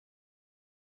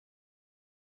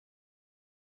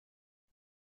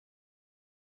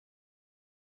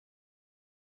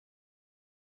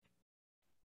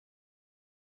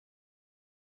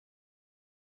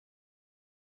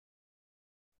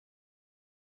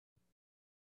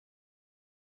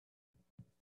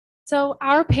So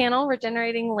our panel,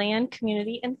 Regenerating Land,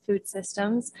 Community, and Food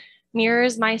Systems,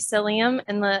 mirrors mycelium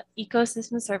and the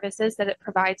ecosystem services that it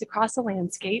provides across the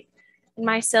landscape. And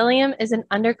mycelium is an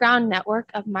underground network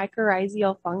of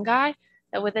mycorrhizal fungi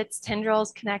that with its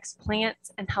tendrils connects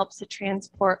plants and helps to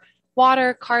transport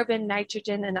water, carbon,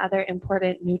 nitrogen, and other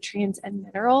important nutrients and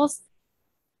minerals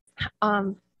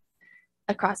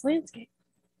across the landscape.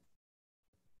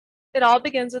 It all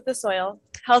begins with the soil.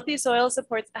 Healthy soil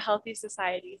supports a healthy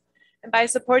society. And by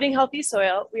supporting healthy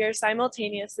soil, we are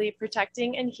simultaneously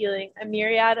protecting and healing a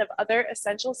myriad of other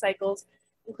essential cycles,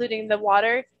 including the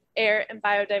water, air, and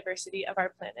biodiversity of our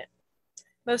planet.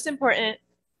 Most important,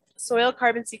 soil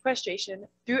carbon sequestration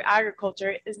through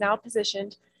agriculture is now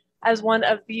positioned as one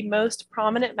of the most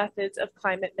prominent methods of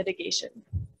climate mitigation.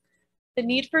 The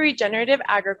need for regenerative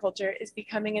agriculture is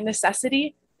becoming a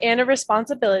necessity and a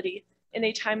responsibility in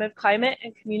a time of climate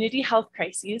and community health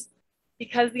crises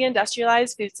because the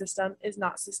industrialized food system is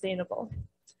not sustainable.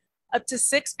 Up to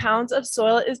 6 pounds of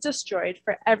soil is destroyed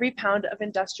for every pound of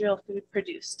industrial food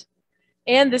produced.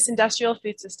 And this industrial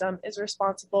food system is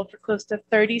responsible for close to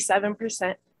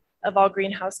 37% of all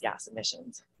greenhouse gas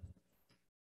emissions.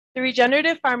 The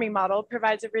regenerative farming model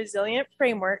provides a resilient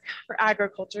framework for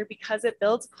agriculture because it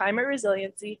builds climate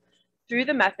resiliency through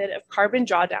the method of carbon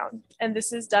drawdown, and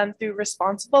this is done through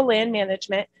responsible land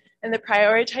management and the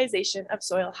prioritization of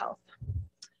soil health.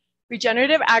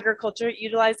 Regenerative agriculture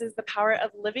utilizes the power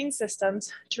of living systems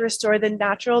to restore the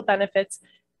natural benefits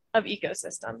of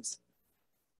ecosystems.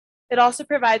 It also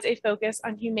provides a focus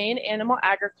on humane animal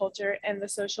agriculture and the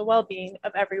social well-being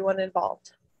of everyone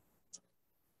involved.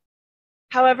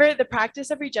 However, the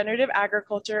practice of regenerative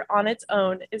agriculture on its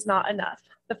own is not enough.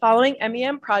 The following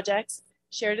MEM projects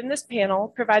shared in this panel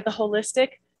provide the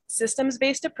holistic,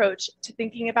 systems-based approach to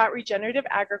thinking about regenerative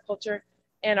agriculture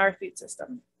and our food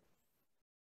system.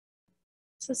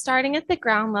 So starting at the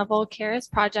ground level, Kara's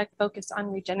project focused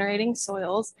on regenerating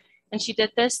soils, and she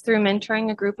did this through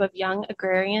mentoring a group of young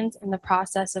agrarians in the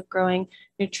process of growing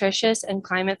nutritious and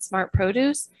climate-smart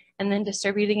produce, and then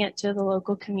distributing it to the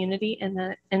local community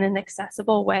in an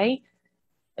accessible way.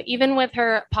 But even with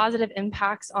her positive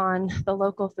impacts on the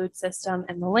local food system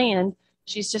and the land,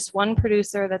 she's just one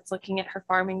producer that's looking at her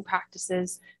farming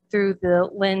practices through the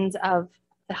lens of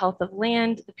the health of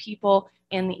land, the people,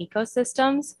 and the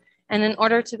ecosystems. And in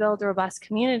order to build robust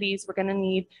communities, we're going to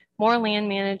need more land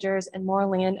managers and more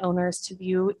landowners to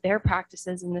view their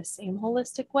practices in the same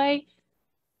holistic way.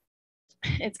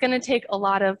 It's going to take a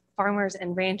lot of farmers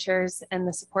and ranchers and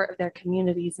the support of their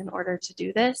communities in order to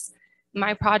do this.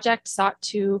 My project sought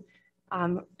to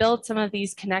build some of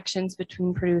these connections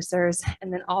between producers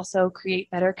and then also create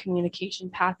better communication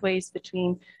pathways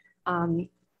between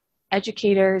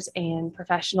educators and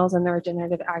professionals in the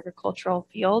regenerative agricultural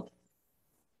field.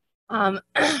 Another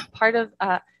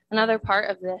part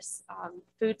of this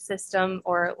food system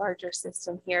or larger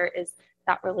system here is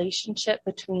that relationship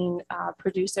between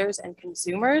producers and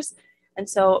consumers. And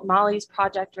so Molly's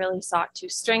project really sought to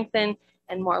strengthen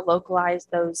and more localize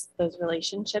those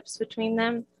relationships between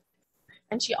them.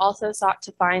 And she also sought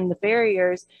to find the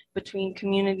barriers between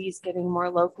communities getting more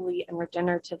locally and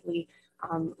regeneratively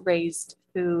raised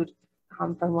food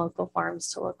from local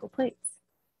farms to local plates.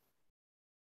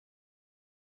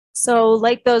 So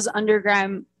like those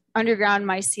underground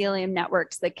mycelium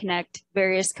networks that connect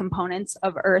various components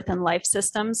of Earth and life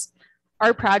systems,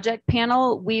 our project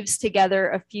panel weaves together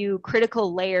a few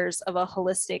critical layers of a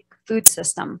holistic food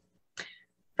system.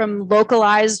 From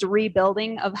localized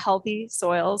rebuilding of healthy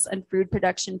soils and food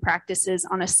production practices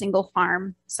on a single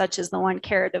farm, such as the one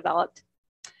Kara developed,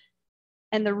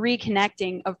 and the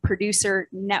reconnecting of producer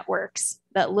networks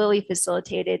that Lily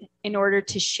facilitated in order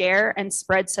to share and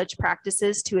spread such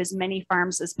practices to as many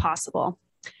farms as possible.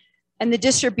 And the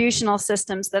distributional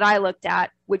systems that I looked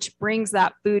at, which brings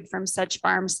that food from such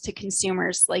farms to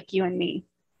consumers like you and me.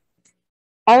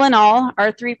 All in all,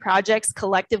 our 3 projects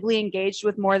collectively engaged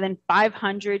with more than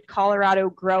 500 Colorado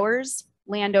growers,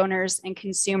 landowners, and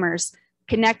consumers,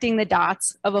 connecting the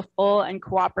dots of a full and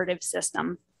cooperative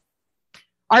system.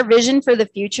 Our vision for the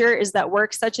future is that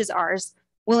work such as ours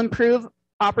will improve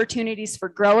opportunities for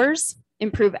growers,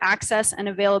 improve access and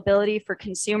availability for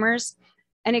consumers,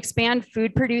 and expand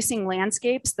food producing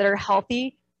landscapes that are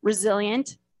healthy,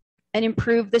 resilient, and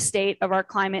improve the state of our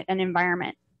climate and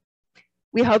environment.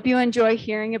 We hope you enjoy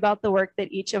hearing about the work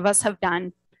that each of us have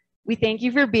done. We thank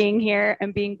you for being here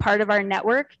and being part of our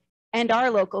network and our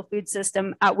local food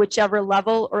system at whichever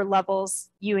level or levels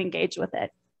you engage with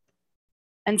it.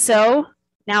 And so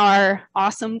now our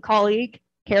awesome colleague,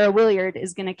 Kara Williard,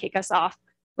 is going to kick us off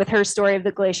with her story of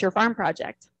the Glacier Farm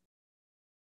Project.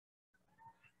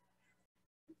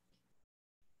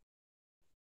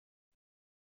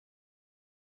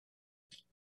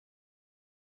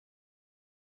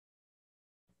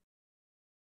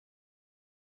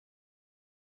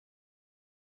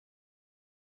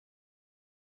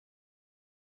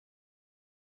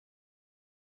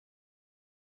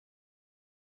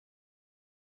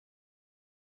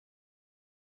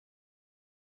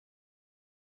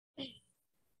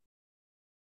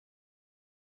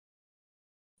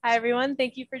 Hi, everyone.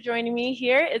 Thank you for joining me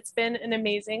here. It's been an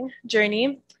amazing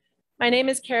journey. My name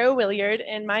is Williard,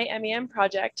 and my MEM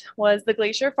project was the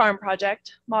Glacier Farm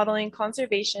Project, modeling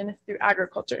conservation through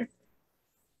agriculture.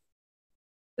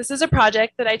 This is a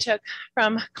project that I took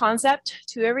from concept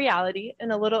to a reality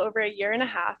in a little over a year and a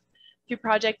half through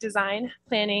project design,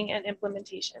 planning, and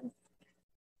implementation.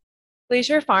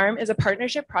 Glacier Farm is a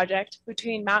partnership project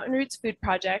between Mountain Roots Food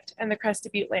Project and the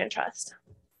Crested Butte Land Trust.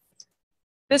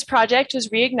 This project was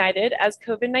reignited as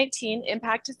COVID-19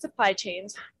 impacted supply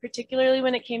chains, particularly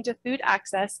when it came to food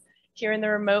access here in the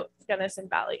remote Gunnison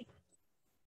Valley.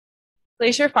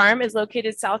 Glacier Farm is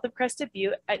located south of Crested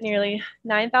Butte at nearly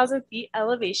 9,000 feet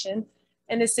elevation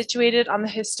and is situated on the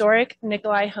historic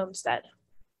Nikolai Homestead.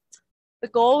 The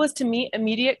goal was to meet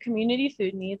immediate community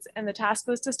food needs, and the task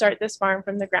was to start this farm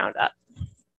from the ground up.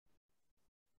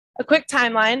 A quick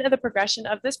timeline of the progression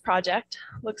of this project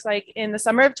looks like in the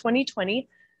summer of 2020,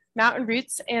 Mountain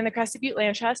Roots and the Crested Butte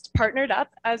Land Trust partnered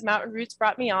up as Mountain Roots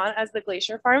brought me on as the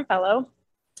Glacier Farm Fellow.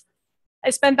 I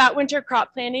spent that winter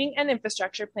crop planning and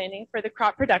infrastructure planning for the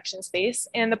crop production space,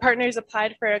 and the partners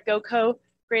applied for a GOCO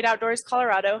Great Outdoors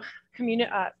Colorado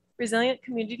Resilient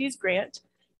Communities Grant,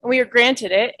 and we were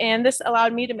granted it, and this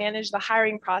allowed me to manage the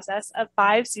hiring process of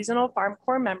 5 seasonal Farm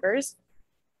Corps members.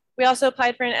 We also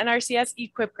applied for an NRCS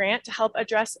EQIP grant to help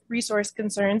address resource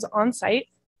concerns on site.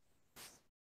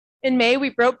 In May, we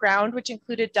broke ground, which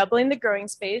included doubling the growing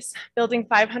space, building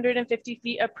 550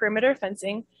 feet of perimeter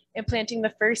fencing, and planting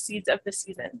the first seeds of the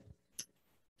season.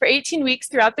 For 18 weeks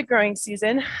throughout the growing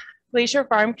season, Glacier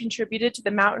Farm contributed to the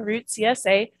Mountain Roots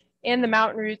CSA and the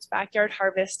Mountain Roots Backyard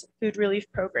Harvest Food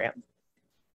Relief Program.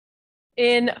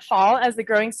 In fall, as the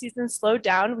growing season slowed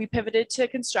down, we pivoted to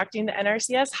constructing the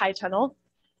NRCS High Tunnel.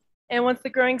 And once the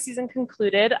growing season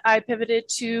concluded, I pivoted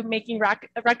to making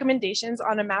recommendations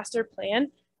on a master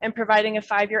plan and providing a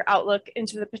 5-year outlook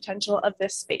into the potential of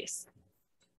this space.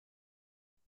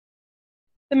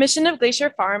 The mission of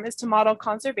Glacier Farm is to model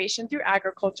conservation through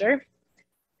agriculture.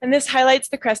 And this highlights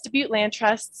the Crested Butte Land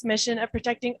Trust's mission of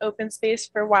protecting open space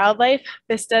for wildlife,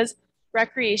 vistas,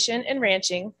 recreation, and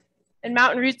ranching, and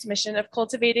Mountain Roots' mission of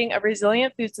cultivating a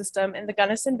resilient food system in the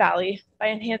Gunnison Valley by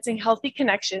enhancing healthy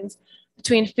connections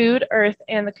between food, earth,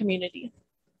 and the community.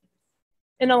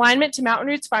 In alignment to Mountain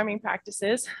Roots farming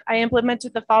practices, I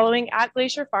implemented the following at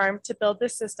Glacier Farm to build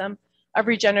this system of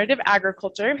regenerative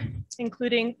agriculture,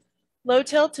 including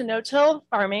low-till to no-till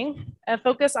farming, a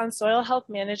focus on soil health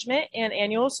management and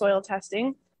annual soil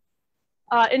testing,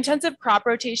 intensive crop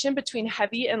rotation between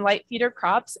heavy and light feeder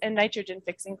crops and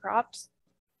nitrogen-fixing crops,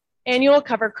 annual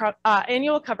cover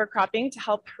cropping to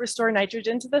help restore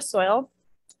nitrogen to the soil,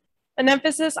 an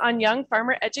emphasis on young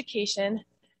farmer education,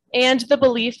 and the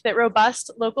belief that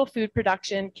robust local food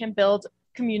production can build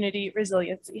community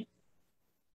resiliency.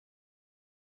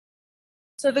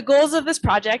 So the goals of this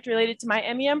project related to my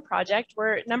MEM project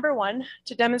were, number 1,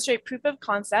 to demonstrate proof of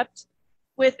concept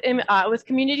with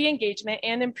community engagement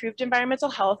and improved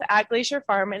environmental health at Glacier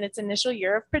Farm in its initial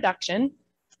year of production.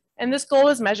 And this goal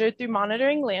was measured through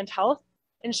monitoring land health,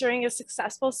 ensuring a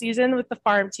successful season with the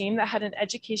farm team that had an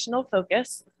educational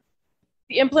focus,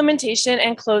 the implementation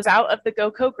and closeout of the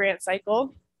GOCO grant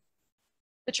cycle,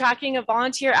 the tracking of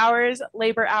volunteer hours,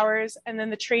 labor hours, and then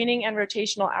the training and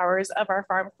rotational hours of our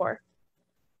Farm Corps.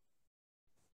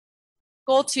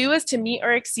 Goal 2 is to meet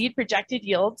or exceed projected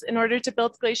yields in order to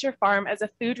build Glacier Farm as a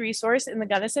food resource in the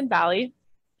Gunnison Valley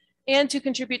and to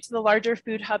contribute to the larger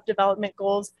food hub development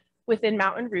goals within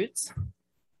Mountain Roots.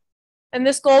 And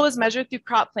this goal was measured through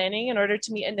crop planning in order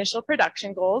to meet initial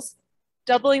production goals,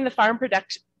 doubling the farm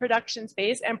production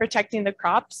space and protecting the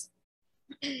crops,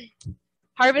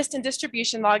 harvest and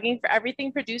distribution logging for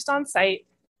everything produced on site,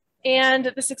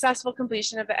 and the successful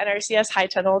completion of the NRCS High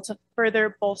Tunnel to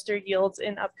further bolster yields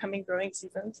in upcoming growing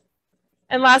seasons.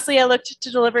 And lastly, I looked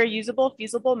to deliver a usable,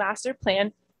 feasible master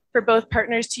plan for both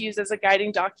partners to use as a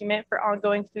guiding document for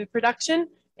ongoing food production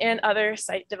and other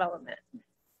site development.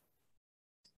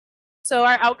 So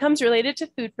our outcomes related to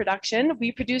food production,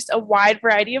 we produced a wide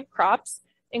variety of crops,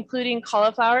 including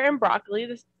cauliflower and broccoli,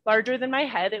 this larger than my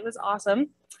head. It was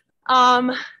awesome.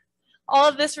 All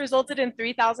of this resulted in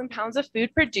 3,000 pounds of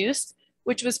food produced,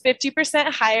 which was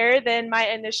 50% higher than my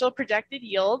initial projected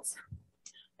yields.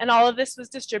 And all of this was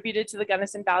distributed to the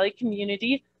Gunnison Valley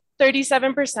community,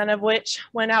 37% of which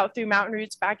went out through Mountain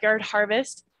Roots Backyard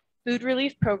Harvest Food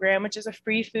Relief Program, which is a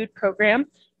free food program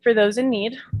for those in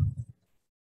need.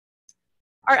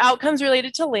 Our outcomes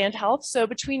related to land health. So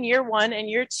between year 1 and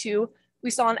year 2,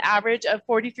 we saw an average of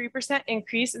 43%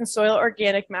 increase in soil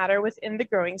organic matter within the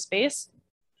growing space.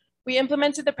 We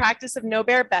implemented the practice of no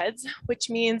bare beds, which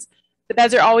means The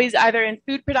beds are always either in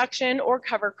food production or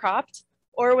cover cropped,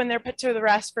 or when they're put to the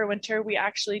rest for winter, we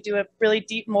actually do a really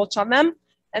deep mulch on them.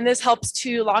 And this helps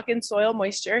to lock in soil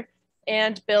moisture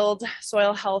and build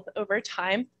soil health over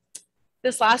time.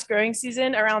 This last growing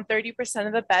season, around 30%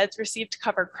 of the beds received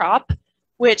cover crop,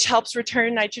 which helps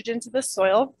return nitrogen to the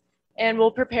soil, and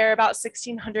will prepare about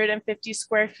 1,650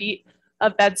 square feet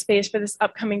of bed space for this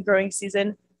upcoming growing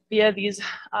season via these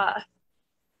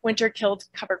winter-killed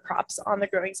cover crops on the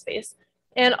growing space.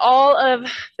 And all of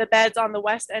the beds on the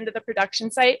west end of the production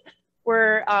site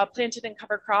were planted in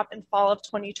cover crop in fall of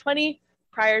 2020,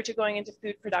 prior to going into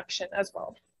food production as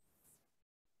well.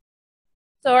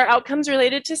 So our outcomes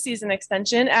related to season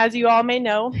extension, as you all may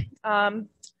know,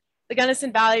 the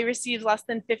Gunnison Valley receives less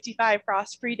than 55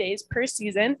 frost-free days per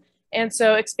season. And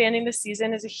so expanding the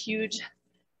season is a huge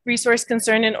resource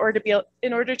concern in order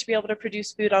to be able to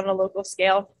produce food on a local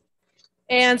scale.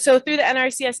 And so through the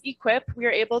NRCS EQIP, we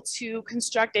are able to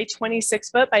construct a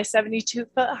 26-foot by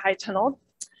 72-foot high tunnel.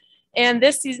 And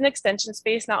this season extension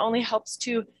space not only helps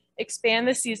to expand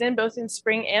the season both in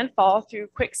spring and fall through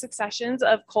quick successions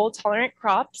of cold-tolerant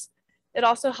crops, it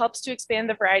also helps to expand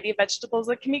the variety of vegetables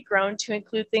that can be grown to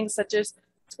include things such as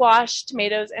squash,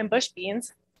 tomatoes, and bush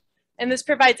beans. And this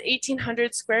provides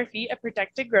 1,800 square feet of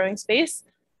protected growing space,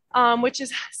 which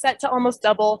is set to almost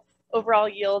double overall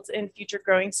yields in future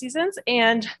growing seasons.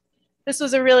 And this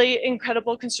was a really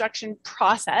incredible construction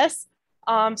process.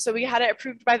 So we had it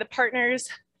approved by the partners.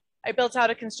 I built out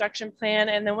a construction plan,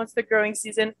 and then once the growing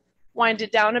season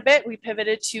winded down a bit, we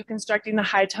pivoted to constructing the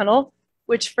high tunnel,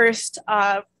 which first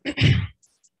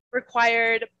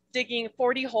required digging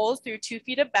 40 holes through 2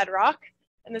 feet of bedrock.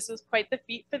 And this was quite the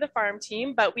feat for the farm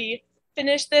team, but we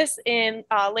finished this in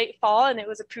late fall, and it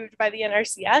was approved by the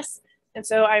NRCS. And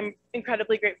so I'm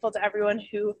incredibly grateful to everyone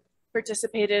who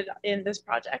participated in this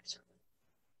project.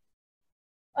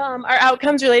 Our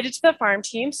outcomes related to the farm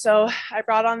team. So I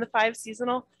brought on the 5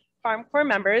 seasonal Farm Corps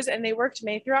members, and they worked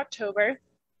May through October.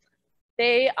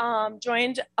 They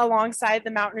joined alongside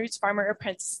the Mountain Roots Farmer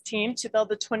Apprentice team to build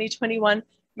the 2021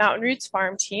 Mountain Roots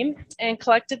Farm Team. And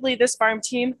collectively, this farm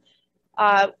team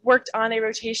worked on a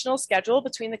rotational schedule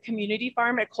between the community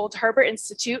farm at Cold Harbor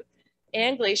Institute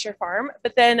and Glacier Farm.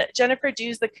 But then Jennifer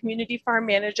Dews, the community farm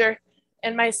manager,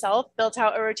 and myself built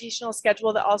out a rotational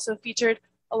schedule that also featured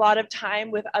a lot of time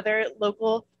with other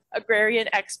local agrarian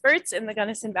experts in the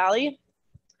Gunnison Valley,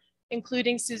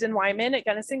 including Susan Wyman at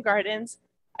Gunnison Gardens,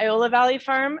 Iola Valley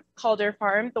Farm, Calder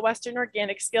Farm, the Western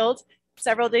Organics Guild,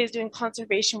 several days doing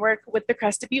conservation work with the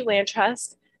Crested Butte Land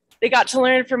Trust. They got to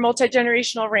learn from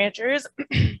multi-generational ranchers,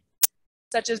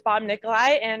 such as Bob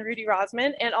Nicolai and Rudy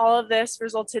Rosman, and all of this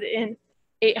resulted in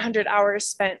 800 hours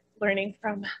spent learning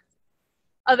from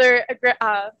other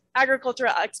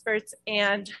agricultural experts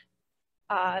and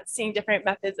seeing different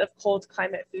methods of cold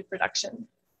climate food production.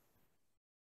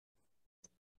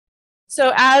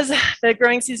 So as the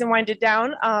growing season winded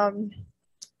down,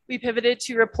 we pivoted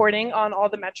to reporting on all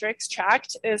the metrics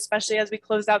tracked, especially as we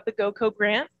closed out the GOCO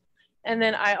grant. And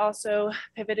then I also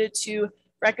pivoted to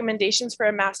recommendations for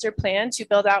a master plan to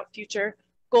build out future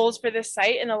goals for this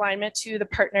site in alignment to the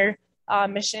partner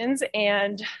missions.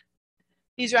 And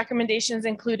these recommendations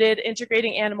included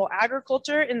integrating animal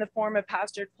agriculture in the form of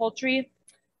pastured poultry,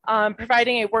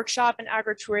 providing a workshop and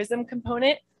agritourism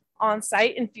component on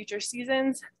site in future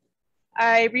seasons.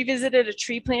 I revisited a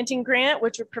tree planting grant,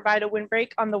 which would provide a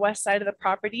windbreak on the west side of the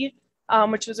property,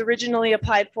 which was originally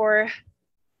applied for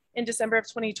in December of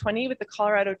 2020 with the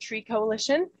Colorado Tree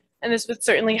Coalition. And this would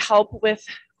certainly help with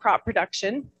crop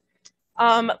production.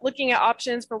 Looking at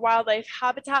options for wildlife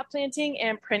habitat planting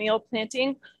and perennial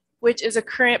planting, which is a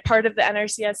current part of the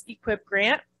NRCS EQIP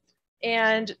grant.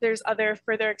 And there's other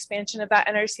further expansion of that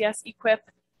NRCS EQIP,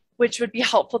 which would be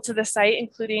helpful to the site,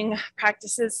 including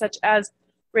practices such as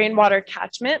rainwater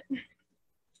catchment.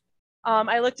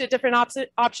 I looked at different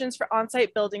options for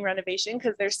on-site building renovation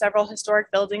because there's several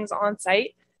historic buildings on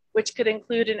site, which could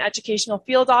include an educational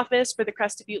field office for the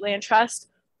Crested Butte Land Trust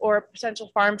or a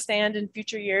potential farm stand in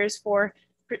future years for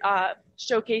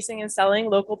showcasing and selling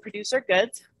local producer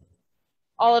goods.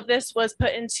 All of this was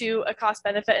put into a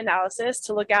cost-benefit analysis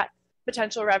to look at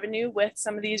potential revenue with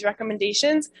some of these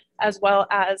recommendations, as well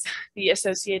as the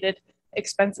associated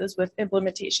expenses with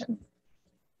implementation.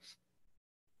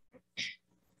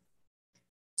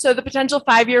 So the potential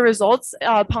 5-year results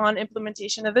upon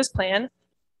implementation of this plan: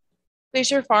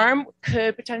 Glacier Farm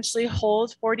could potentially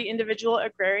hold 40 individual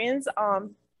agrarians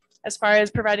as far as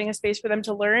providing a space for them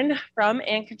to learn from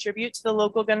and contribute to the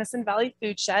local Gunnison Valley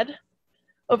food shed.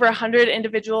 Over 100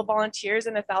 individual volunteers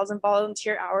and 1,000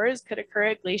 volunteer hours could occur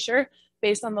at Glacier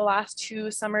based on the last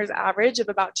 2 summers average of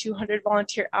about 200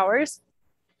 volunteer hours.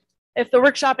 If the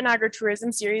workshop and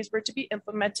agritourism series were to be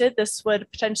implemented, this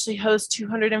would potentially host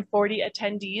 240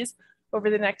 attendees over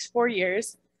the next 4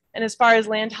 years. And as far as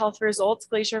land health results,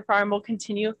 Glacier Farm will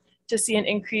continue to see an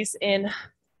increase in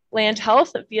land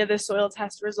health via the soil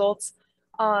test results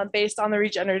based on the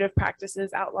regenerative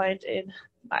practices outlined in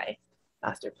my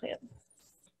master plan.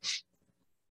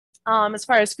 As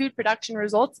far as food production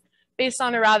results, based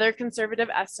on a rather conservative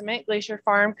estimate, Glacier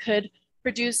Farm could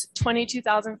produce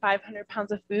 22,500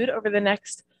 pounds of food over the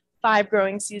next 5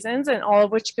 growing seasons, and all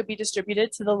of which could be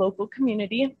distributed to the local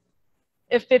community.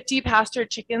 If 50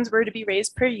 pastured chickens were to be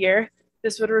raised per year,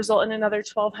 this would result in another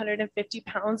 1,250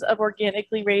 pounds of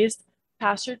organically raised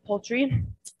pastured poultry.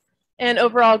 And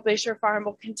overall, Glacier Farm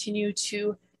will continue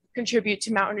to contribute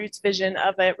to Mountain Roots' vision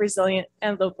of a resilient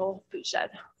and local food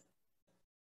shed.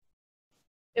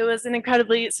 It was an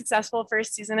incredibly successful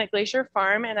first season at Glacier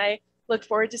Farm, and I look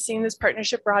forward to seeing this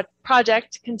partnership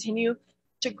project continue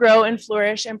to grow and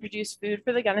flourish and produce food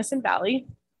for the Gunnison Valley.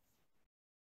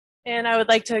 And I would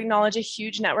like to acknowledge a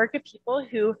huge network of people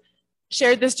who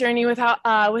shared this journey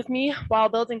with me while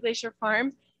building Glacier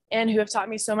Farm, and who have taught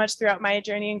me so much throughout my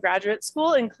journey in graduate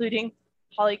school, including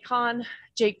Holly Kahn,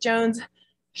 Jake Jones,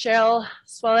 Cheryl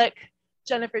Swellick,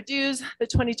 Jennifer Dews, the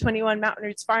 2021 Mountain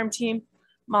Roots Farm team,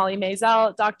 Molly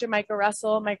Mazel, Dr. Michael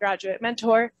Russell, my graduate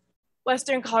mentor,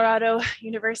 Western Colorado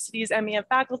University's MEM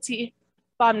faculty,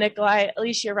 Bob Nicolai,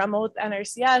 Alicia Rummel with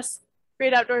NRCS,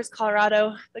 Great Outdoors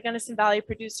Colorado, the Gunnison Valley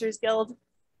Producers Guild,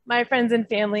 my friends and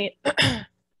family,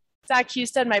 Zach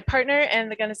Husted, my partner,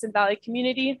 and the Gunnison Valley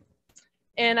community.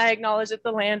 And I acknowledge that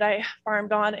the land I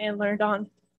farmed on and learned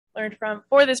from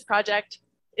for this project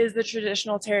is the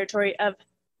traditional territory of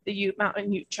the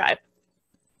Mountain Ute tribe.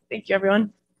 Thank you,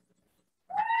 everyone.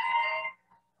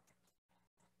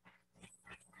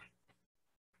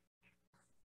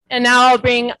 And now I'll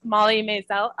bring Molly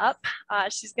Mazel up.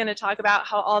 She's going to talk about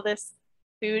how all this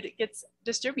food gets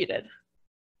distributed.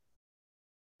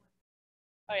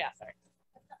 Oh yeah, sorry.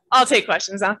 I'll take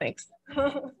questions now, thanks.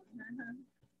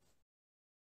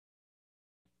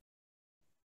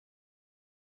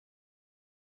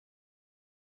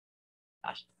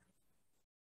 Gosh.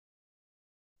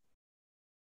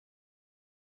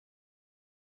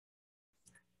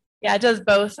 Yeah, it does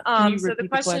both. So the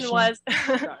question was,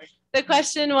 the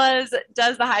question was,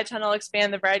 does the high tunnel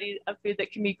expand the variety of food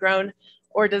that can be grown,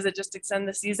 or does it just extend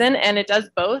the season? And it does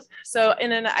both. So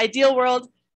in an ideal world,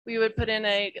 we would put in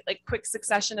a quick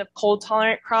succession of cold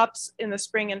tolerant crops in the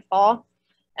spring and fall.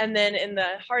 And then in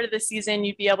the heart of the season,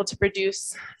 you'd be able to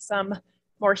produce some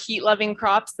more heat loving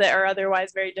crops that are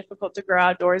otherwise very difficult to grow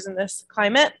outdoors in this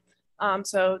climate.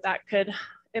 So that could,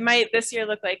 it might this year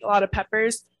look like a lot of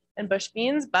peppers and bush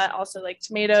beans, but also like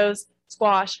tomatoes,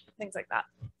 squash, things like that.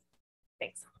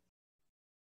 Thanks.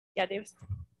 Yeah, Dave.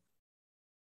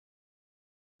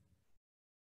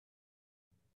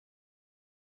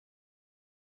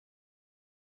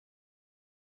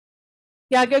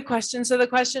 Yeah, good question. So the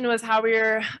question was how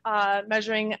we're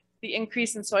measuring the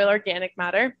increase in soil organic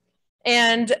matter.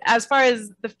 And as far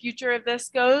as the future of this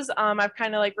goes, I've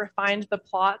kind of refined the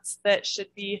plots that should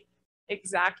be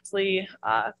exactly,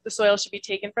 the soil should be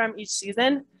taken from each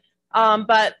season.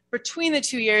 But between the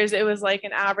 2 years, it was like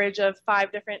an average of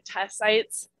 5 different test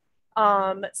sites,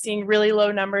 seeing really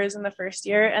low numbers in the first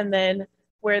year, and then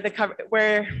where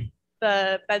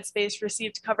the bed space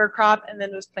received cover crop and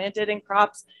then was planted in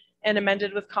crops and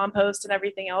amended with compost and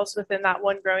everything else within that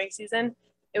one growing season,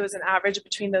 it was an average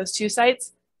between those 2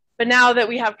 sites. But now that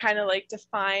we have kind of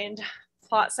defined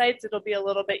plot sites, it'll be a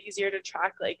little bit easier to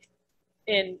track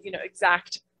in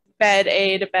exact bed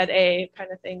A to bed A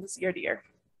kind of things year to year.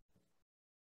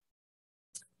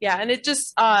 Yeah, and it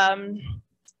just,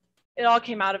 it all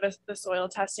came out of the soil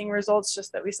testing results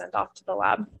just that we sent off to the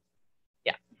lab.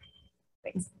 Yeah,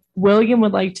 thanks. William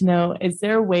would like to know, is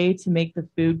there a way to make the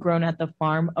food grown at the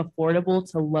farm affordable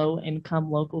to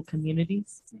low-income local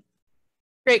communities?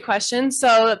 Great question.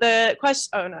 So the question,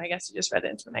 oh no, I guess you just read it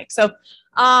into the mic. So,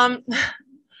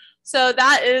 so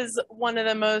that is one of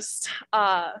the most,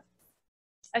 I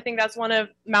think that's one of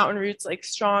Mountain Roots'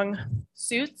 strong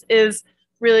suits, is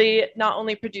really not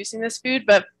only producing this food,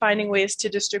 but finding ways to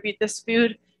distribute this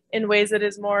food in ways that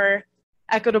is more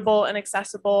equitable and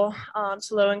accessible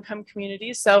to low-income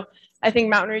communities. So I think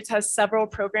Mountain Roots has several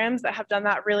programs that have done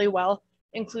that really well,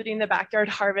 including the Backyard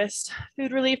Harvest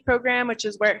Food Relief Program, which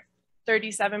is where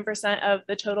 37% of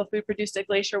the total food produced at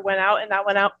Glacier went out, and that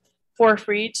went out for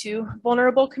free to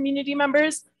vulnerable community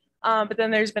members. But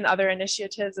then there's been other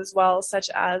initiatives as well, such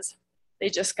as they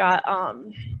just got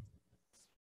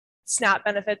SNAP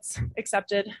benefits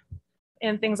accepted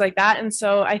and things like that. And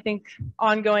so I think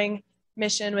ongoing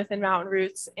mission within Mountain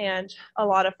Roots and a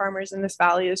lot of farmers in this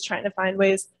valley is trying to find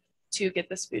ways to get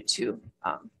this food to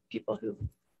people who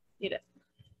need it.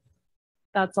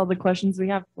 That's all the questions we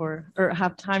have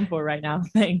time for right now.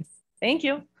 Thanks. Thank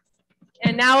you.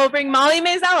 And now we'll bring Molly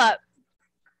Mazel up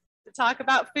to talk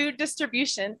about food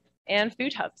distribution and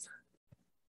food hubs.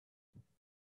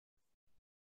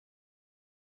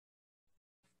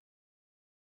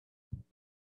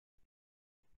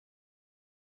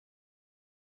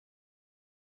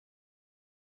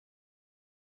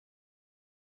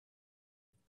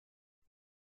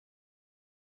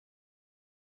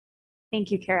 Thank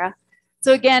you, Kara.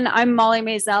 So again, I'm Molly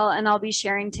Mazel, and I'll be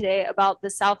sharing today about the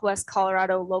Southwest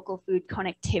Colorado Local Food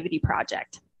Connectivity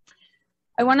Project.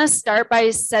 I want to start by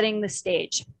setting the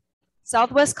stage.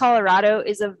 Southwest Colorado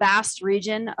is a vast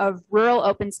region of rural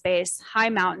open space, high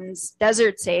mountains,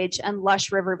 desert sage, and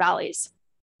lush river valleys.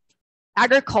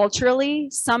 Agriculturally,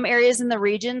 some areas in the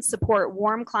region support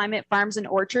warm climate farms and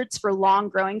orchards for long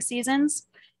growing seasons.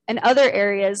 In other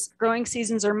areas, growing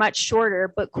seasons are much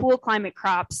shorter, but cool climate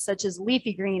crops such as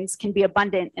leafy greens can be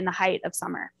abundant in the height of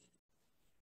summer.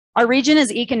 Our region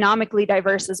is economically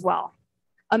diverse as well.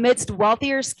 Amidst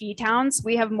wealthier ski towns,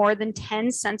 we have more than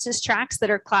 10 census tracts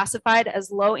that are classified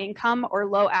as low income or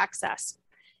low access.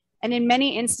 And in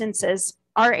many instances,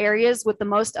 our areas with the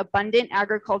most abundant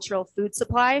agricultural food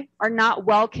supply are not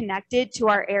well connected to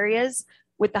our areas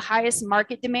with the highest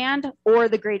market demand or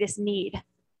the greatest need.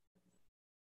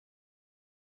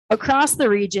 Across the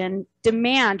region,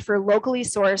 demand for locally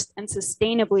sourced and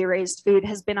sustainably raised food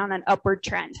has been on an upward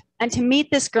trend. And to meet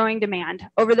this growing demand,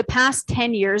 over the past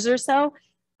 10 years or so,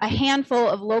 a handful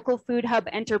of local food hub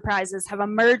enterprises have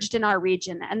emerged in our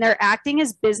region, and they're acting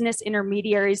as business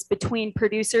intermediaries between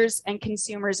producers and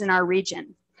consumers in our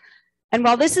region. And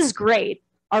while this is great,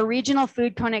 our regional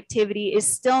food connectivity is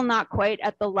still not quite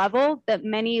at the level that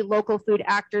many local food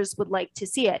actors would like to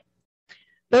see it.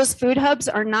 Those food hubs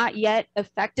are not yet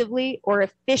effectively or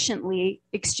efficiently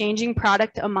exchanging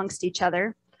product amongst each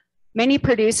other. Many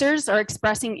producers are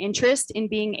expressing interest in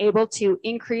being able to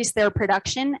increase their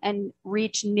production and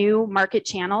reach new market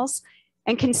channels,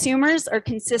 and consumers are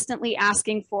consistently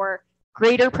asking for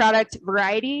greater product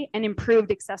variety and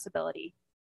improved accessibility.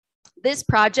 This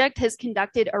project has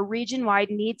conducted a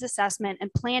region-wide needs assessment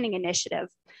and planning initiative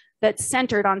that's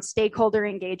centered on stakeholder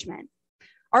engagement.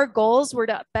 Our goals were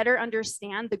to better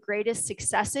understand the greatest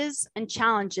successes and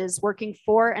challenges working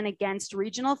for and against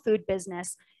regional food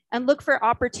business and look for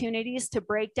opportunities to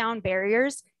break down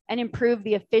barriers and improve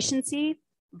the efficiency,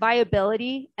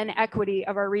 viability, and equity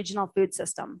of our regional food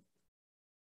system.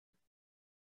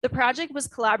 The project was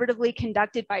collaboratively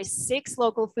conducted by 6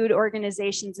 local food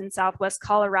organizations in Southwest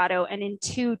Colorado and in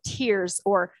 2 tiers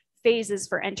or phases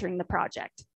for entering the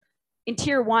project. In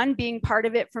Tier 1, being part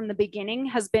of it from the beginning,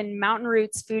 has been Mountain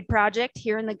Roots Food Project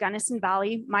here in the Gunnison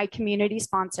Valley, my community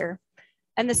sponsor,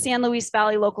 and the San Luis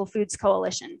Valley Local Foods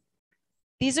Coalition.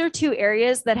 These are 2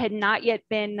 areas that had not yet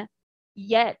been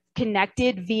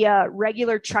connected via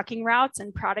regular trucking routes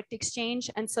and product exchange,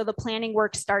 and so the planning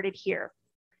work started here.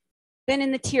 Then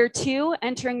in the Tier 2,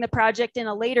 entering the project in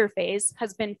a later phase,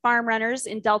 has been Farm Runners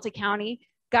in Delta County,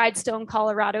 Guidestone,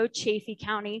 Colorado, Chaffee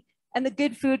County, and the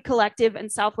Good Food Collective and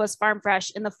Southwest Farm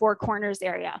Fresh in the Four Corners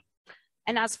area.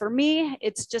 And as for me,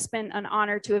 it's just been an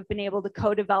honor to have been able to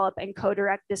co-develop and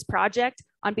co-direct this project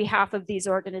on behalf of these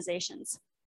organizations.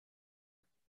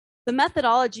 The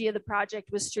methodology of the project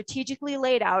was strategically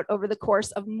laid out over the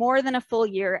course of more than a full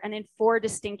year and in 4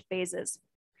 distinct phases.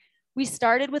 We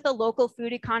started with a local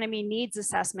food economy needs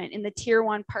assessment in the Tier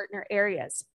 1 partner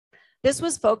areas. This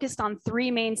was focused on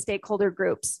 3 main stakeholder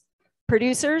groups: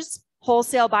 producers,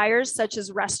 wholesale buyers such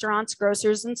as restaurants,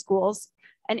 grocers, and schools,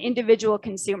 and individual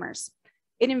consumers.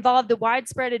 It involved a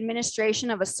widespread administration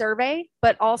of a survey,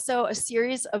 but also a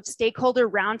series of stakeholder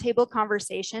roundtable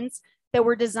conversations that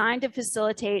were designed to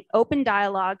facilitate open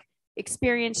dialogue,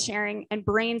 experience sharing, and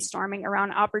brainstorming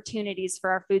around opportunities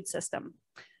for our food system.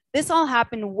 This all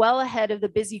happened well ahead of the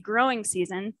busy growing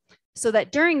season, so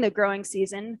that during the growing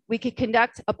season, we could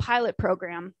conduct a pilot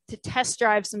program to test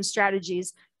drive some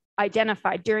strategies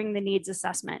identified during the needs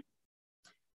assessment.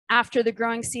 After the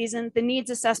growing season, the needs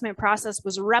assessment process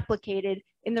was replicated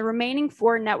in the remaining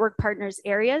 4 network partners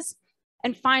areas.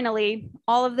 And finally,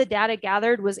 all of the data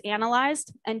gathered was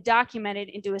analyzed and documented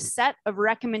into a set of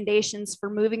recommendations for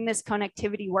moving this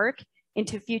connectivity work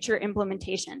into future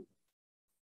implementation.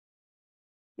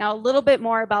 Now, a little bit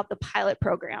more about the pilot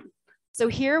program. So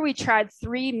here we tried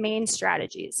 3 main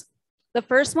strategies. The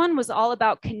first one was all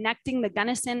about connecting the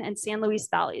Gunnison and San Luis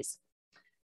valleys.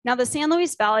 Now, the San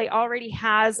Luis Valley already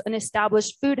has an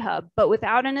established food hub, but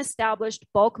without an established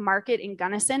bulk market in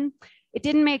Gunnison, it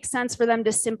didn't make sense for them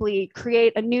to simply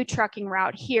create a new trucking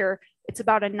route here. It's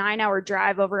about a 9-hour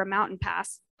drive over a mountain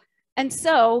pass. And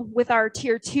so with our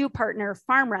tier 2 partner,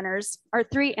 Farm Runners, our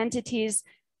 3 entities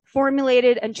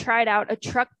formulated and tried out a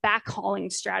truck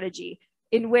backhauling strategy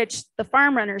in which the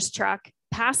Farm Runners truck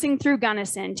passing through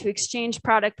Gunnison to exchange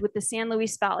product with the San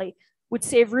Luis Valley would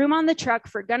save room on the truck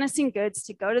for Gunnison goods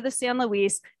to go to the San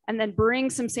Luis and then bring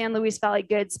some San Luis Valley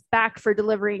goods back for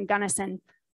delivery in Gunnison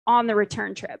on the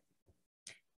return trip.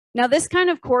 Now, this kind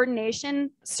of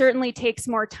coordination certainly takes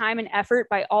more time and effort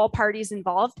by all parties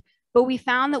involved, but we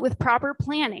found that with proper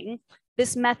planning,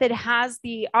 this method has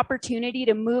the opportunity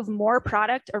to move more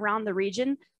product around the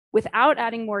region without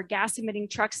adding more gas-emitting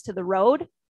trucks to the road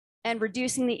and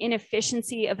reducing the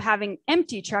inefficiency of having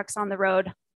empty trucks on the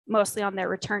road, mostly on their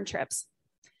return trips.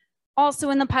 Also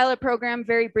in the pilot program,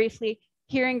 very briefly,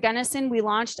 here in Gunnison, we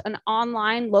launched an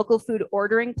online local food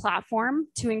ordering platform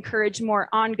to encourage more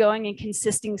ongoing and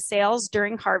consistent sales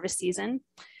during harvest season.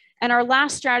 And our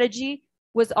last strategy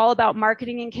was all about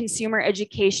marketing and consumer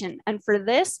education. And for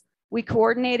this, we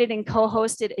coordinated and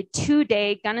co-hosted a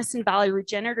 2-day Gunnison Valley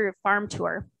Regenerative Farm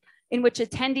Tour in which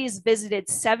attendees visited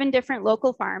 7 different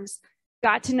local farms,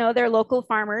 got to know their local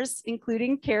farmers,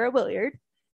 including Kara Williard,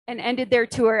 and ended their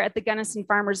tour at the Gunnison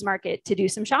Farmers Market to do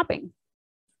some shopping.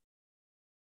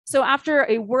 So after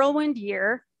a whirlwind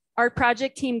year, our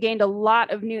project team gained a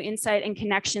lot of new insight and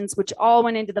connections, which all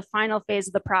went into the final phase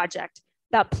of the project,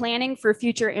 that planning for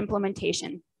future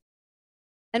implementation.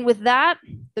 And with that,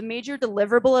 the major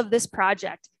deliverable of this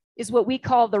project is what we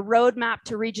call the Roadmap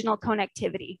to Regional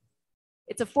Connectivity.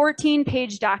 It's a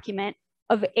 14-page document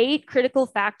of 8 critical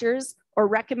factors or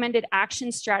recommended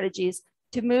action strategies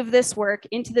to move this work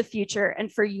into the future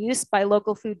and for use by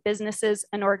local food businesses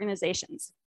and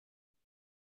organizations.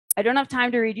 I don't have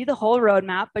time to read you the whole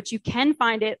roadmap, but you can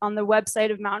find it on the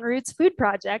website of Mountain Roots Food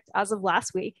Project as of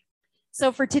last week.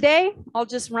 So for today, I'll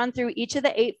just run through each of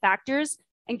the 8 factors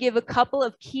and give a couple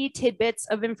of key tidbits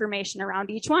of information around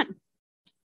each one.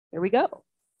 Here we go.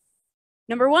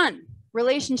 Number 1,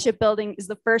 relationship building is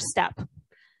the first step.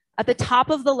 At the top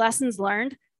of the lessons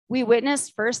learned, we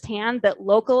witnessed firsthand that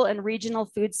local and regional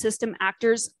food system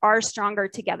actors are stronger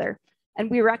together. And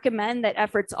we recommend that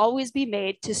efforts always be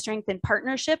made to strengthen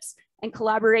partnerships and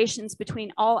collaborations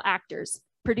between all actors,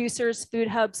 producers, food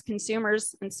hubs,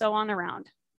 consumers, and so on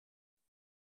around.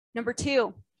 Number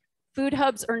 2, food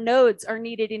hubs or nodes are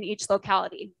needed in each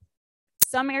locality.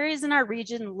 Some areas in our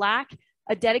region lack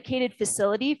a dedicated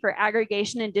facility for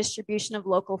aggregation and distribution of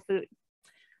local food.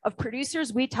 Of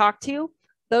producers we talked to,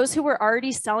 those who were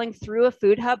already selling through a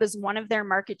food hub as one of their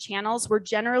market channels were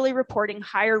generally reporting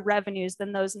higher revenues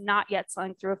than those not yet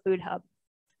selling through a food hub.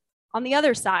 On the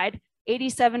other side,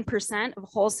 87% of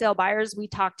wholesale buyers we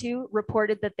talked to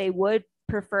reported that they would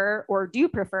prefer or do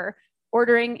prefer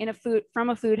ordering from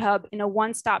a food hub in a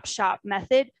one-stop shop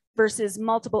method versus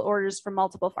multiple orders from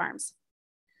multiple farms.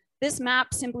 This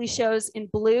map simply shows in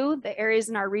blue the areas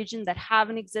in our region that have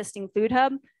an existing food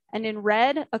hub, and in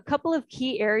red, a couple of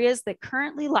key areas that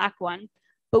currently lack one,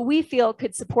 but we feel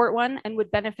could support one and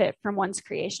would benefit from one's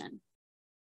creation.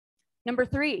 Number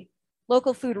 3,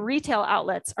 local food retail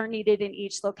outlets are needed in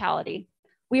each locality.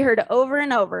 We heard over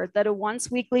and over that a once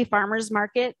weekly farmers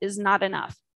market is not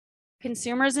enough.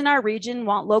 Consumers in our region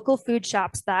want local food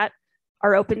shops that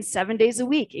are open 7 days a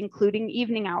week, including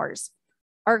evening hours,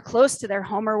 are close to their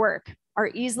home or work,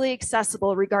 are easily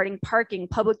accessible regarding parking,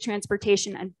 public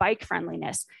transportation, and bike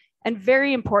friendliness, and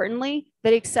very importantly,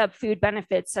 that accept food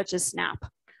benefits such as SNAP.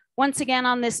 Once again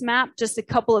on this map, just a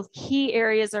couple of key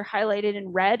areas are highlighted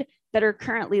in red that are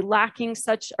currently lacking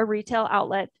such a retail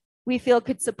outlet we feel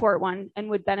could support one and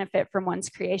would benefit from one's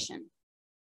creation.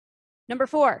 Number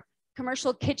 4,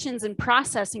 commercial kitchens and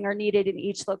processing are needed in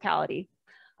each locality.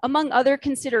 Among other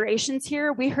considerations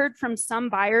here, we heard from some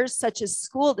buyers such as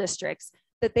school districts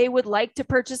that they would like to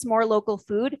purchase more local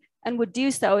food and would do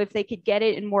so if they could get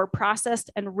it in more processed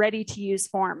and ready to use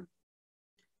form.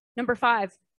 Number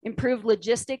 5, improved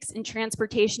logistics in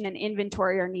transportation and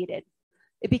inventory are needed.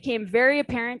 It became very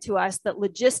apparent to us that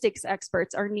logistics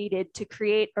experts are needed to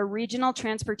create a regional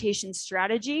transportation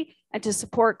strategy and to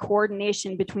support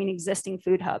coordination between existing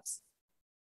food hubs.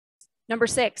 Number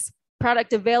 6,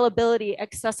 product availability,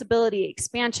 accessibility,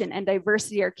 expansion, and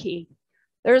diversity are key.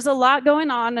 There's a lot going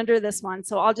on under this one,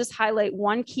 so I'll just highlight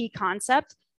one key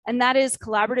concept, and that is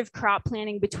collaborative crop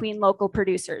planning between local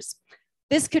producers.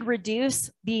 This could reduce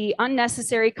the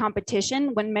unnecessary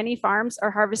competition when many farms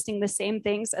are harvesting the same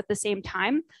things at the same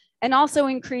time, and also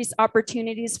increase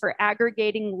opportunities for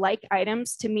aggregating like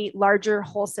items to meet larger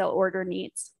wholesale order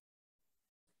needs.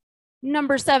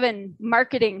 Number 7,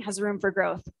 marketing has room for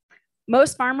growth.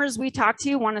 Most farmers we talk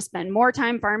to want to spend more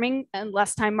time farming and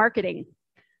less time marketing.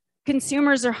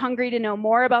 Consumers are hungry to know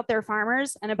more about their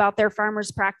farmers and about their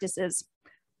farmers' practices.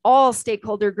 All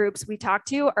stakeholder groups we talk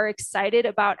to are excited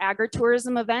about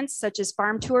agritourism events such as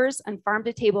farm tours and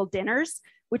farm-to-table dinners,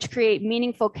 which create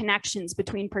meaningful connections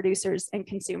between producers and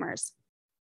consumers.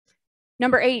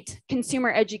 Number 8,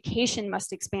 consumer education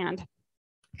must expand.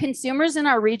 Consumers in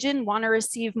our region want to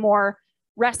receive more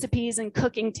recipes and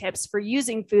cooking tips for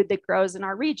using food that grows in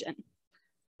our region.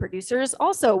 Producers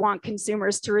also want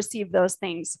consumers to receive those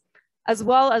things, as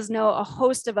well as know a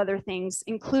host of other things,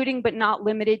 including but not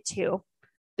limited to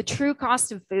the true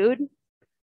cost of food,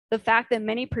 the fact that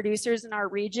many producers in our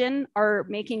region are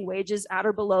making wages at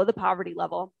or below the poverty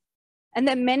level, and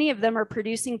that many of them are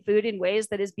producing food in ways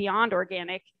that is beyond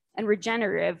organic and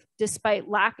regenerative despite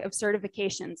lack of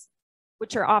certifications,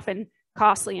 which are often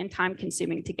costly and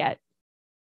time-consuming to get.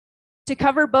 To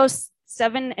cover both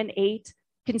 7 and 8,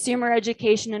 consumer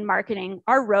education and marketing,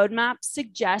 our roadmap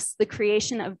suggests the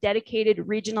creation of dedicated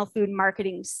regional food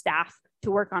marketing staff to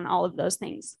work on all of those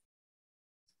things.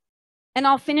 And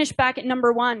I'll finish back at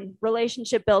number 1,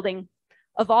 relationship building.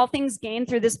 Of all things gained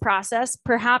through this process,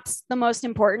 perhaps the most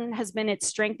important has been it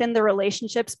strengthened the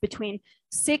relationships between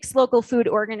 6 local food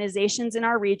organizations in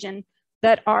our region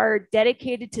that are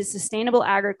dedicated to sustainable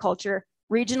agriculture,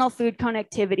 regional food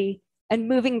connectivity, and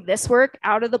moving this work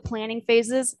out of the planning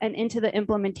phases and into the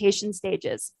implementation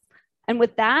stages. And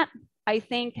with that, I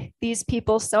thank these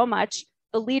people so much,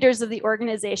 the leaders of the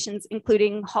organizations,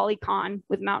 including Holly Kahn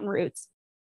with Mountain Roots.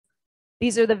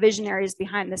 These are the visionaries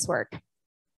behind this work.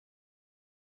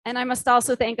 And I must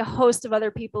also thank a host of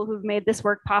other people who've made this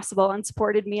work possible and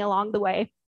supported me along the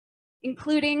way,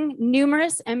 including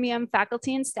numerous MEM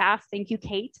faculty and staff. Thank you,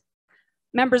 Kate.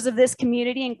 Members of this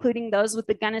community, including those with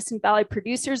the Gunnison Valley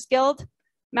Producers Guild,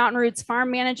 Mountain Roots farm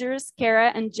managers,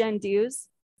 Kara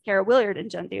Williard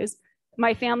and Jen Dews,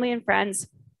 my family and friends.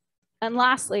 And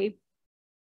lastly,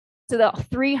 to the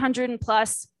 300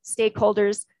 plus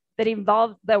stakeholders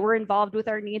that were involved with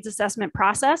our needs assessment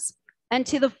process, and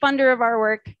to the funder of our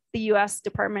work, the US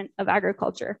Department of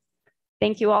Agriculture.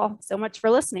 Thank you all so much for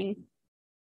listening.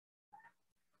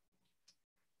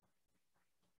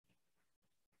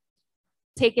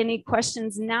 Take any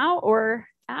questions now or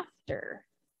after.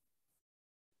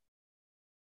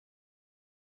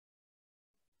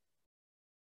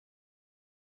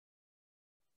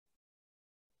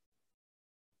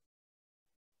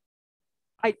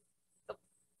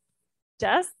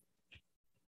 Jess?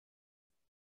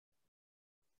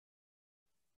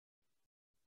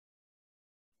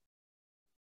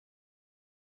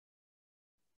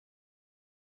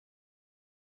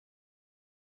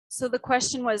 So the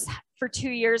question was, for 2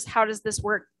 years, how does this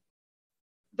work?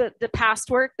 The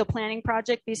past work, the planning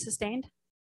project, be sustained?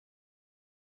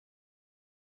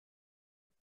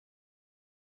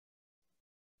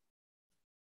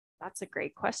 That's a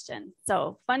great question.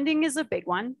 So funding is a big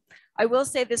one. I will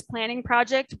say this planning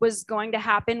project was going to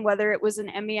happen whether it was an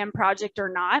MEM project or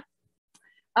not.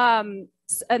 And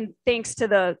thanks to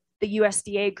the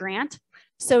USDA grant.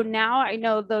 So now I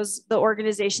know the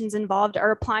organizations involved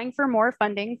are applying for more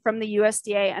funding from the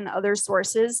USDA and other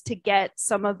sources to get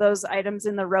some of those items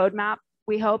in the roadmap,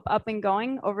 we hope, up and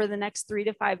going over the next 3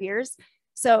 to 5 years.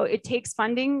 So it takes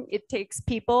funding, it takes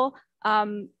people,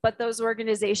 but those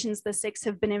organizations, the 6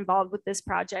 have been involved with this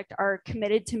project, are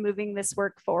committed to moving this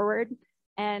work forward.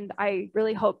 And I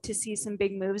really hope to see some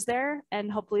big moves there.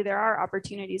 And hopefully there are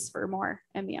opportunities for more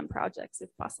MEM projects if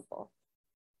possible.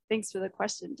 Thanks for the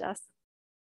question, Jess.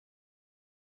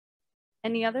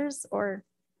 Any others or?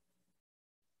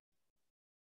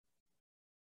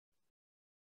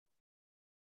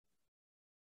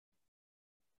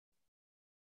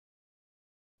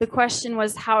 The question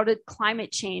was, how did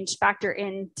climate change factor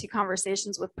into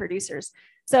conversations with producers?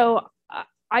 So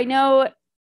I know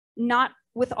not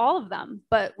with all of them,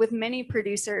 but with many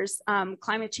producers,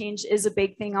 climate change is a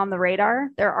big thing on the radar.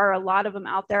 There are a lot of them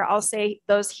out there. I'll say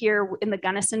those here in the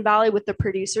Gunnison Valley with the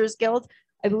Producers Guild,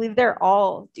 I believe they're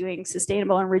all doing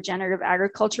sustainable and regenerative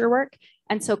agriculture work.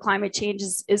 And so climate change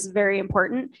is very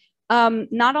important.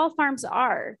 Not all farms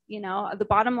are, the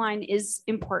bottom line is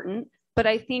important, but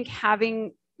I think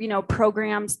having,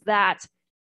 programs that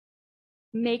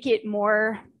make it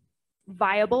more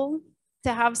viable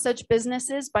to have such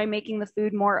businesses by making the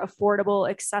food more affordable,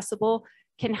 accessible,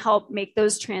 can help make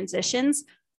those transitions.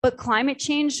 But climate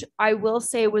change, I will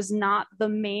say, was not the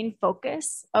main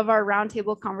focus of our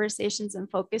roundtable conversations and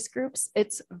focus groups.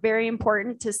 It's very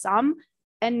important to some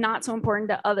and not so important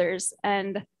to others.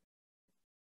 And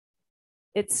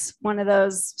it's one of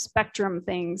those spectrum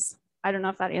things. I don't know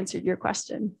if that answered your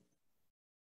question.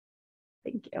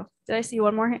 Thank you. Did I see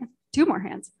one more hand? Two more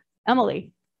hands.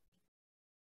 Emily.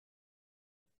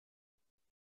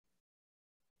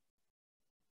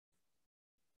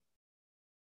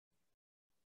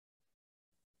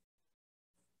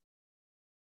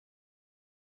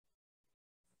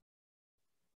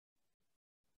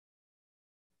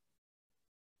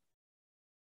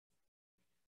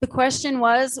 The question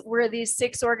was, were these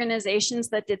 6 organizations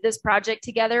that did this project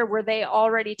together, were they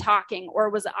already talking, or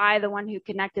was I the one who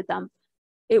connected them?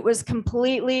 It was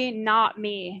completely not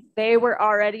me. They were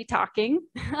already talking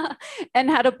and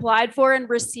had applied for and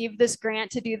received this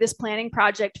grant to do this planning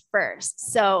project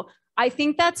first. So I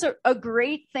think that's a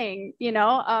great thing. You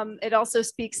know, it also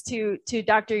speaks to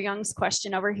Dr. Young's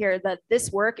question over here that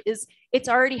this work it's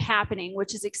already happening,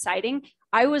 which is exciting.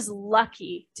 I was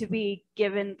lucky to be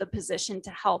given the position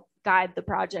to help guide the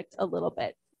project a little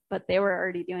bit, but they were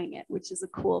already doing it, which is a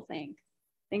cool thing.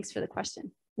 Thanks for the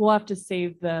question. We'll have to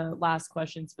save the last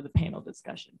questions for the panel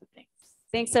discussion, but thanks.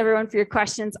 Thanks everyone for your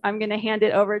questions. I'm going to hand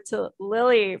it over to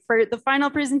Lily for the final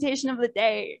presentation of the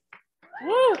day.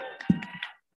 Woo!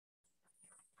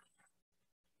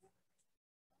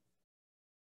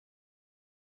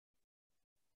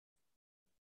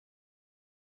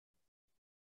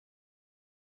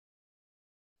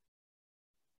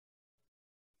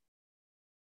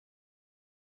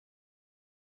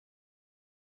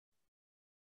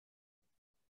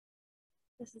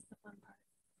 This is the fun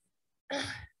part.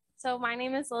 So my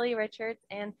name is Lily Richards,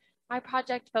 and my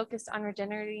project focused on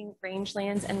regenerating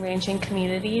rangelands and ranching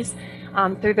communities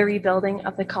through the rebuilding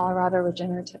of the Colorado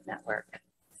Regenerative Network.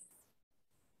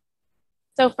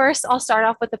 So first, I'll start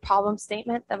off with the problem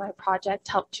statement that my project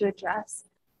helped to address.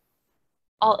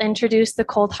 I'll introduce the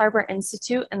Cold Harbor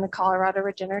Institute and the Colorado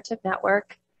Regenerative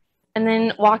Network, and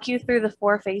then walk you through the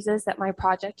 4 phases that my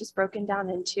project is broken down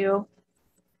into,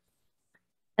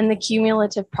 and the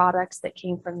cumulative products that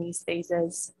came from these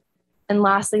phases. And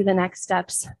lastly, the next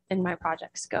steps in my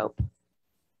project scope.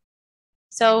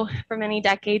 So for many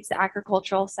decades, the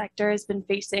agricultural sector has been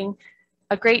facing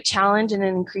a great challenge in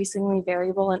an increasingly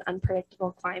variable and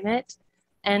unpredictable climate.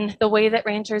 And the way that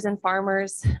ranchers and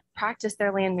farmers practice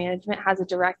their land management has a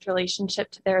direct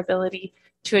relationship to their ability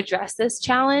to address this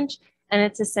challenge. And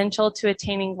it's essential to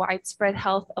attaining widespread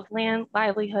health of land,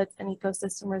 livelihoods, and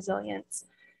ecosystem resilience.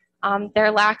 There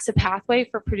lacks a pathway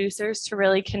for producers to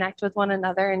really connect with one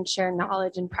another and share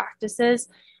knowledge and practices,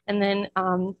 and then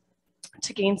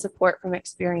to gain support from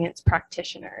experienced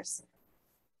practitioners.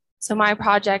 So my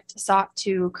project sought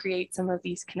to create some of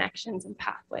these connections and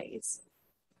pathways.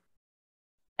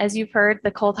 As you've heard,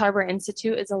 the Cold Harbor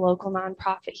Institute is a local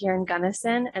nonprofit here in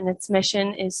Gunnison, and its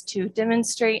mission is to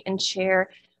demonstrate and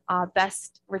share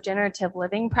best regenerative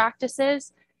living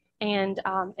practices. And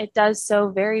it does so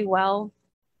very well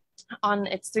on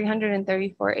its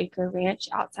 334-acre ranch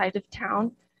outside of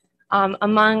town.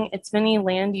 Among its many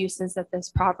land uses that this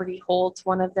property holds,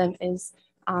 one of them is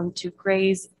to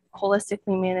graze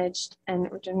holistically managed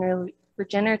and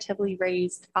regeneratively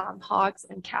raised hogs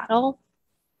and cattle.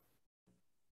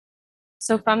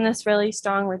 So from this really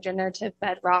strong regenerative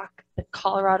bedrock, the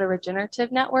Colorado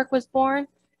Regenerative Network was born.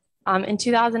 In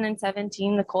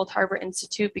 2017, the Cold Harbor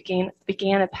Institute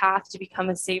began a path to become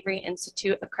a Savory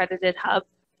Institute accredited hub.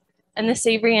 And the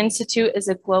Savory Institute is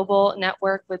a global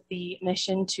network with the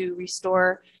mission to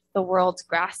restore the world's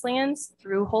grasslands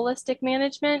through holistic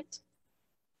management.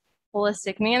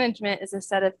 Holistic management is a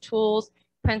set of tools,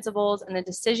 principles, and a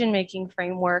decision-making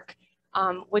framework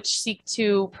which seek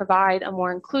to provide a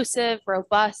more inclusive,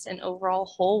 robust, and overall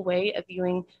whole way of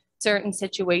viewing certain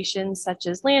situations such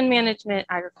as land management,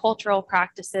 agricultural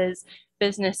practices,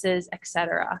 businesses,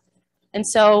 etc. And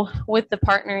so with the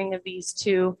partnering of these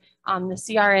two, the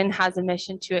CRN has a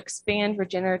mission to expand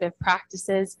regenerative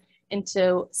practices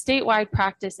into statewide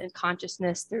practice and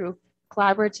consciousness through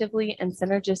collaboratively and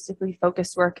synergistically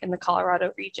focused work in the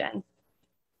Colorado region.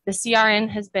 The CRN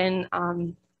has been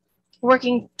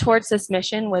working towards this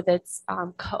mission with its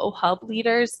co-hub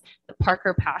leaders, the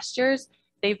Parker Pastures.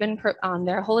 They're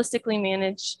holistically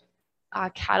managed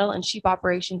cattle and sheep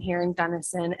operation here in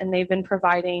Gunnison, and they've been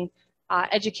providing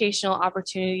educational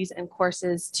opportunities and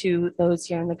courses to those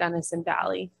here in the Gunnison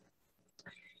Valley.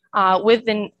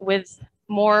 With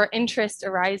more interest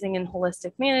arising in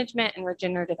holistic management and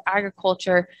regenerative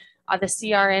agriculture, the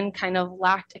CRN kind of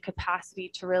lacked a capacity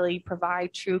to really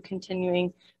provide true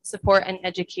continuing support and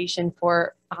education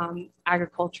for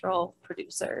agricultural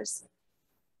producers.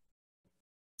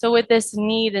 So with this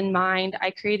need in mind,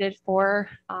 I created 4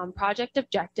 project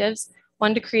objectives.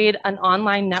 One, to create an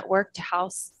online network to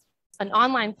house, an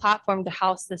online platform to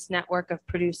house this network of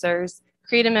producers,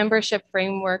 create a membership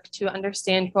framework to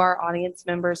understand who our audience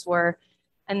members were,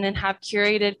 and then have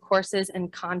curated courses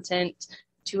and content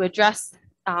to address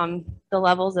the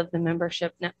levels of the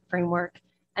membership net framework,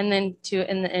 and then to,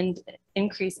 in the end,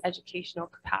 increase educational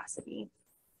capacity.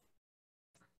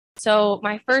 So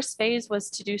my first phase was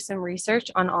to do some research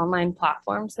on online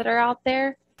platforms that are out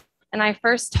there. And I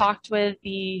first talked with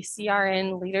the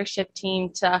CRN leadership team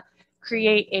to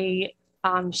create a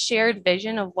shared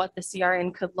vision of what the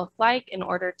CRN could look like in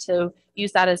order to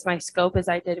use that as my scope as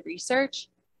I did research.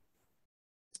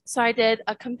 So I did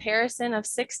a comparison of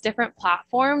 6 different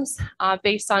platforms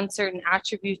based on certain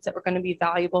attributes that were going to be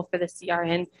valuable for the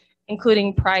CRN,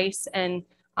 including price and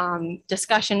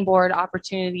discussion board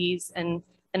opportunities and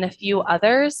a few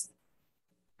others.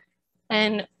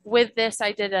 And with this,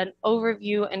 I did an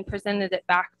overview and presented it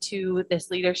back to this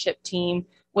leadership team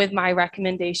with my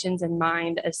recommendations in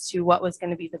mind as to what was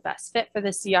going to be the best fit for the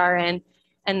CRN.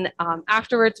 And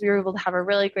afterwards, we were able to have a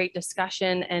really great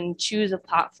discussion and choose a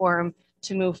platform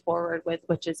to move forward with,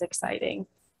 which is exciting.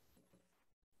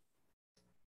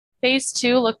 Phase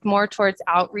 2 looked more towards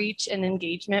outreach and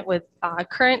engagement with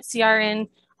current CRN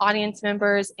audience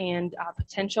members and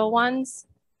potential ones.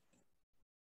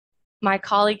 My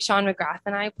colleague Sean McGrath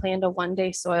and I planned a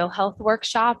 1-day soil health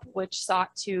workshop, which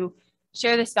sought to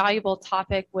share this valuable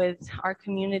topic with our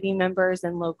community members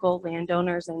and local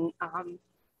landowners and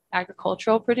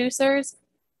agricultural producers.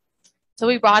 So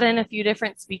we brought in a few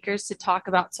different speakers to talk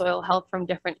about soil health from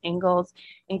different angles,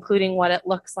 including what it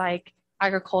looks like,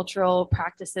 agricultural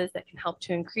practices that can help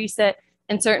to increase it,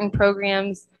 and certain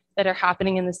programs that are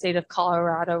happening in the state of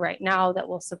Colorado right now that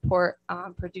will support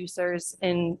producers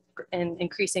in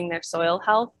increasing their soil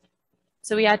health.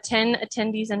 So we had 10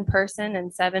 attendees in person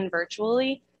and 7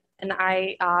 virtually. And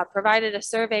I provided a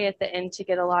survey at the end to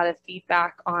get a lot of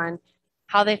feedback on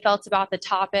how they felt about the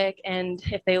topic and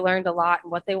if they learned a lot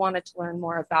and what they wanted to learn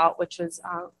more about, which was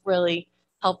really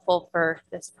helpful for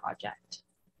this project.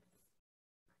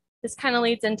 This kind of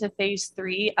leads into phase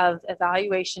 3 of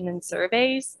evaluation and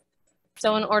surveys.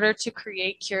 So in order to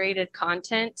create curated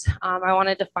content, I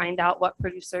wanted to find out what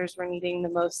producers were needing the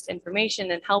most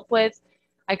information and help with.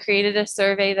 I created a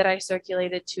survey that I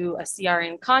circulated to a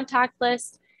CRN contact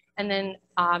list and then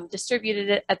distributed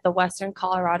it at the Western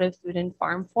Colorado Food and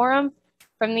Farm Forum.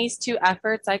 From these 2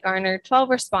 efforts, I garnered 12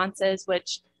 responses,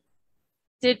 which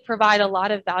did provide a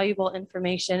lot of valuable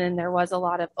information, and there was a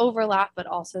lot of overlap, but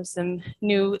also some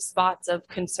new spots of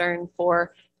concern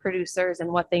for producers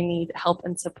and what they need help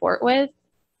and support with.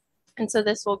 And so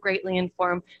this will greatly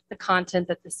inform the content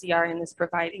that the CRN is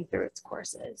providing through its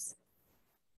courses.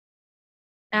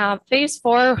 Phase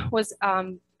 4 was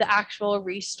the actual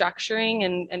restructuring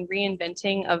and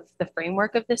reinventing of the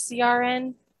framework of the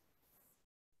CRN.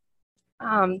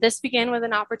 This began with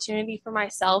an opportunity for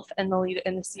myself and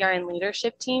the CRN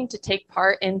leadership team to take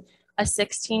part in a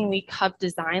 16-week hub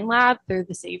design lab through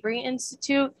the Savory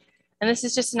Institute. And this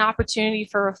is just an opportunity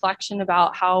for reflection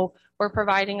about how we're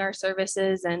providing our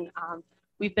services. And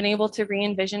we've been able to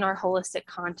re-envision our holistic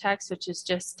context, which is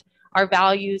just our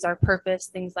values, our purpose,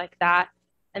 things like that.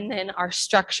 And then our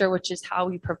structure, which is how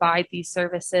we provide these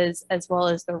services, as well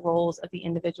as the roles of the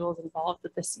individuals involved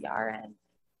with the CRN.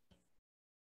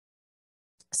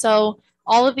 So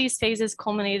all of these phases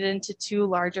culminated into 2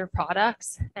 larger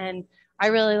products, and I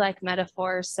really like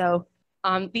metaphors. So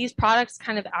these products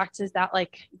kind of act as that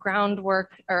like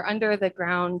groundwork or under the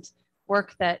ground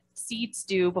work that seeds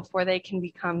do before they can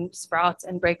become sprouts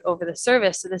and break over the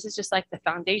surface. So this is just like the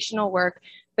foundational work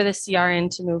for the CRN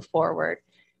to move forward.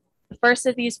 The first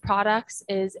of these products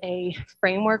is a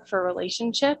framework for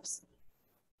relationships.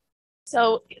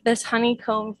 So this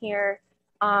honeycomb here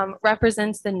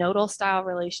represents the nodal style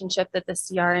relationship that the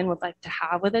CRN would like to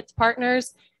have with its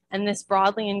partners. And this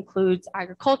broadly includes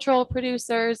agricultural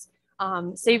producers,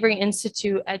 Savory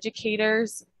Institute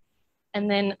educators, and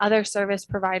then other service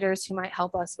providers who might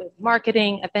help us with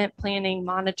marketing, event planning,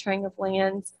 monitoring of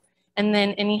lands, and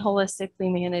then any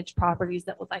holistically managed properties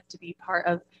that would like to be part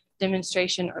of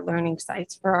demonstration or learning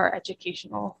sites for our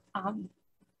educational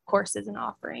courses and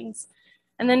offerings.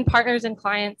 And then partners and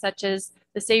clients such as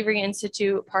the Savory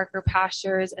Institute, Parker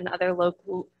Pastures, and other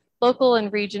local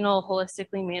and regional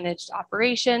holistically managed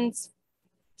operations.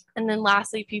 And then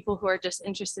lastly, people who are just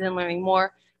interested in learning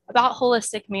more about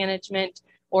holistic management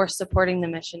or supporting the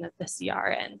mission of the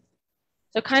CRN.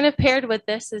 So kind of paired with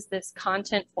this is this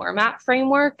content format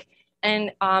framework.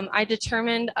 And I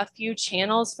determined a few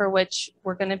channels for which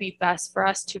were going to be best for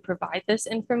us to provide this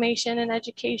information and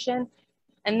education.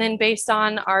 And then based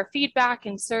on our feedback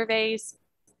and surveys,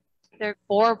 there are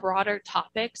 4 broader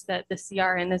topics that the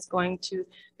CRN is going to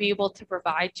be able to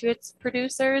provide to its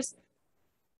producers.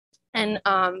 And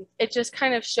it just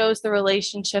kind of shows the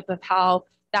relationship of how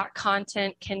that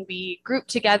content can be grouped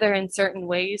together in certain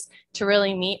ways to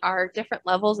really meet our different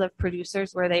levels of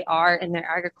producers where they are in their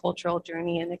agricultural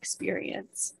journey and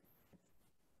experience.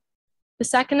 The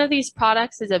second of these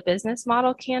products is a business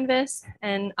model canvas.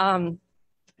 And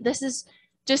this is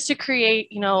just to create,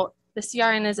 the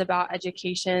CRN is about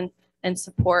education and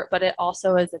support, but it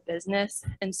also is a business.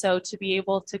 And so to be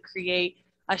able to create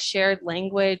a shared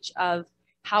language of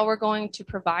how we're going to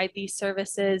provide these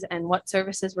services and what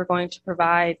services we're going to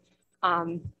provide,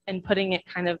 and putting it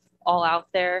kind of all out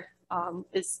there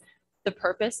is the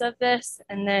purpose of this.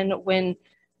 And then when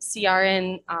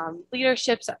CRN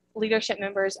leadership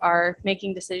members are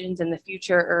making decisions in the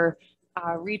future or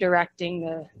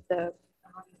redirecting the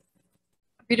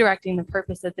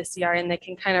purpose of the CRN, they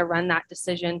can kind of run that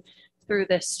decision through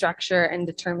this structure and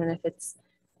determine if it's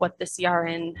what the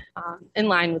CRN, in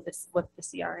line with what the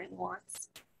CRN wants.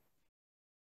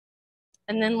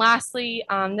 And then lastly,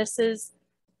 this is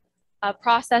a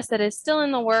process that is still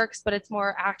in the works, but it's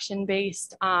more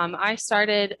action-based. I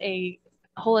started a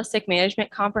holistic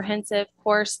management comprehensive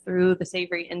course through the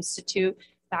Savory Institute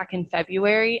back in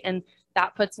February, and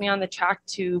that puts me on the track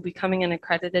to becoming an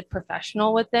accredited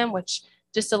professional with them, which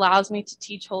just allows me to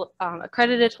teach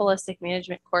accredited holistic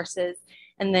management courses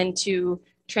and then to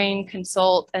train,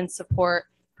 consult, and support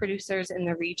producers in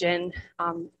the region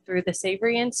through the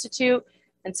Savory Institute.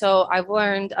 And so I've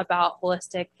learned about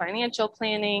holistic financial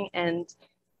planning and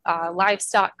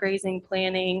livestock grazing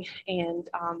planning, and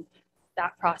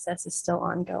that process is still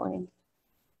ongoing.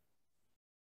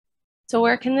 So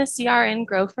where can the CRN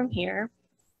grow from here?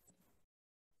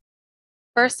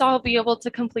 First, I'll be able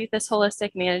to complete this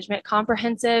holistic management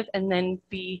comprehensive and then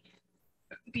be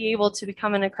able to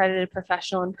become an accredited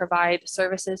professional and provide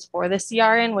services for the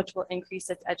CRN, which will increase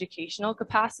its educational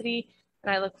capacity.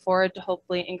 And I look forward to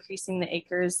hopefully increasing the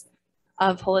acres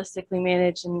of holistically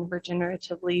managed and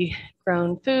regeneratively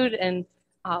grown food and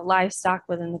livestock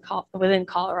within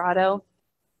Colorado.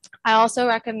 I also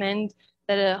recommend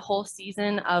that a whole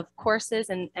season of courses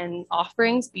and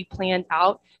offerings be planned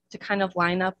out to kind of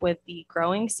line up with the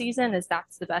growing season, as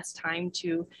that's the best time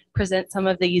to present some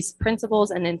of these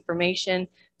principles and information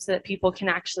so that people can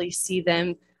actually see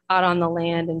them out on the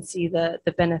land and see the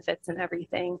benefits and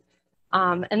everything.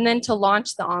 And then to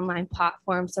launch the online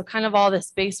platform. So kind of all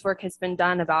this base work has been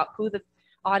done about who the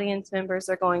audience members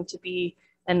are going to be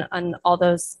and all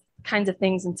those kinds of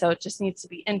things. And so it just needs to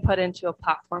be input into a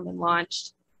platform and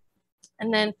launched.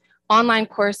 And then online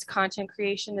course content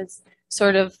creation is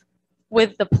sort of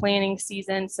with the planning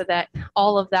season so that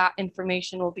all of that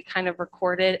information will be kind of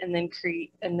recorded and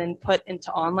then put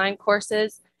into online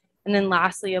courses. And then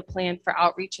lastly, a plan for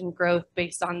outreach and growth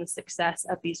based on the success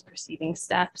of these preceding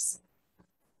steps.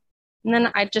 And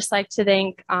then I'd just like to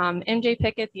thank MJ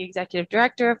Pickett, the Executive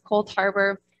Director of Cold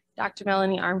Harbor, Dr.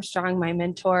 Melanie Armstrong, my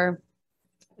mentor,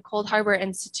 the Cold Harbor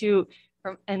Institute,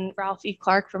 and Ralph E.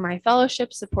 Clark for my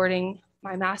fellowship supporting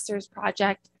my master's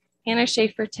project, Hannah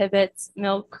Schaefer Tibbetts,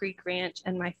 Mill Creek Ranch,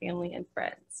 and my family and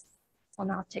friends. I'll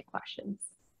now take questions.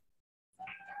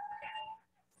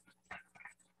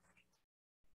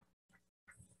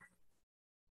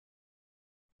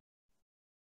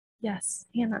 Yes,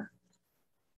 Hannah.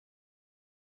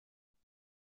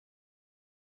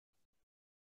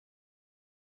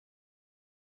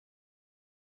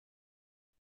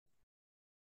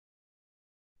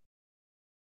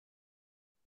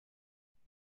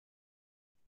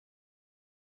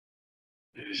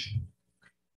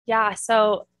 Yeah,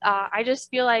 so I just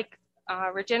feel like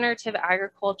regenerative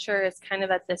agriculture is kind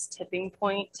of at this tipping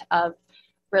point of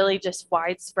really just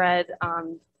widespread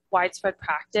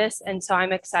practice. And so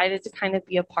I'm excited to kind of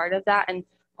be a part of that and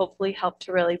hopefully help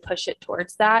to really push it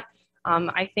towards that.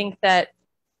 I think that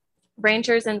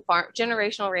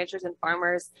generational ranchers and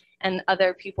farmers and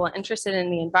other people interested in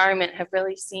the environment have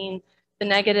really seen the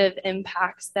negative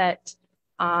impacts that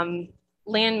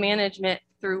land management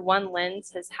through one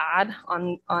lens has had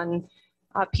on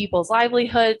people's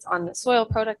livelihoods, on the soil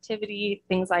productivity,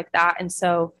 things like that. And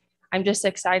so I'm just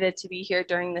excited to be here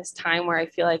during this time where I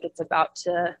feel like it's about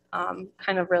to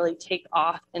kind of really take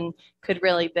off and could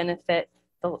really benefit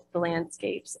the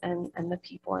landscapes and the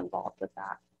people involved with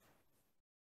that.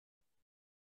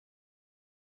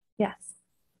 Yes.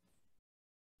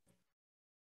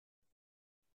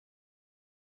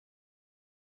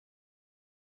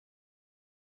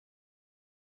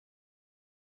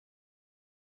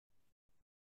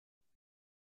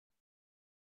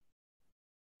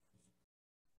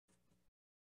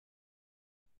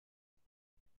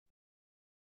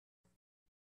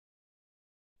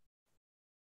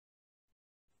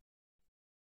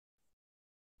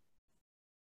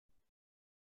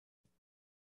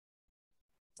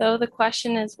 So the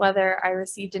question is whether I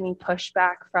received any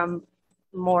pushback from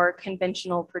more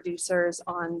conventional producers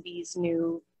on these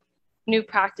new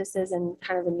practices and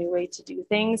kind of a new way to do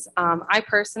things. I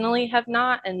personally have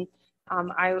not, and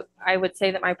I would say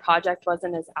that my project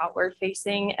wasn't as outward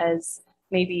facing as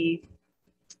maybe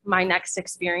my next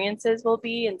experiences will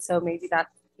be, and so maybe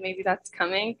that's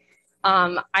coming.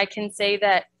 I can say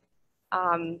that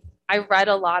I read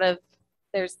a lot of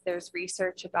there's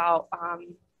research about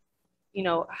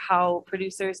how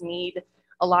producers need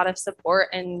a lot of support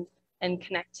and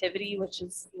connectivity, which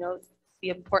is the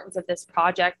importance of this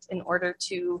project in order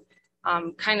to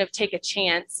kind of take a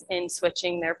chance in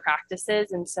switching their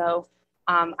practices. And so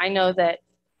I know that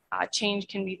change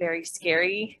can be very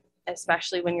scary,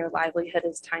 especially when your livelihood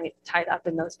is tied up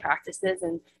in those practices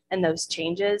and those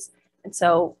changes. And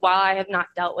so while I have not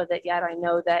dealt with it yet, I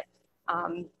know that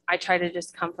I try to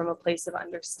just come from a place of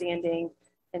understanding,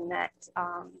 and that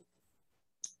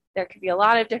there could be a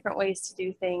lot of different ways to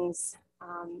do things,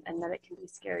 and that it can be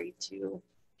scary to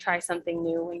try something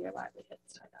new when your livelihood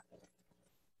is tied up in it.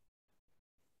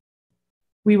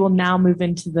 We will now move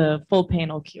into the full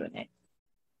panel Q&A.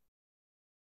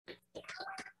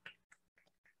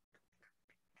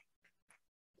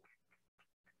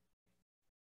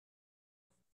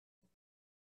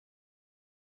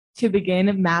 To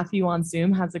begin, Matthew on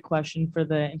Zoom has a question for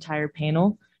the entire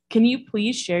panel. Can you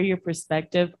please share your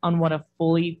perspective on what a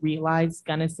fully realized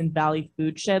Gunnison Valley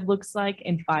food shed looks like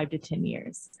in 5 to 10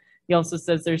 years? He also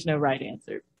says there's no right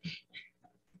answer.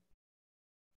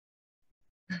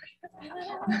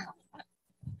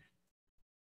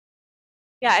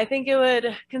 Yeah, I think it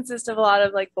would consist of a lot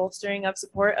of bolstering of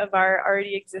support of our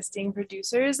already existing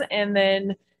producers, and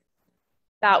then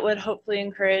that would hopefully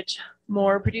encourage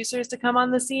more producers to come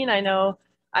on the scene. I know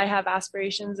I have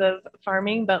aspirations of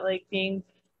farming, but being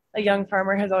a young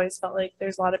farmer has always felt like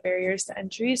there's a lot of barriers to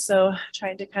entry. So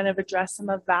trying to kind of address some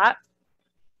of that.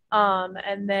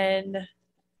 And then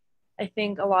I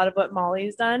think a lot of what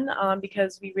Molly's done,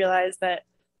 because we realized that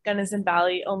Gunnison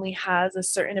Valley only has a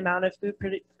certain amount of food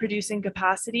producing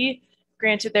capacity.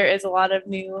 Granted, there is a lot of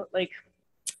new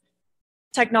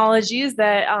technologies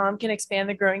that can expand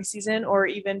the growing season or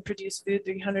even produce food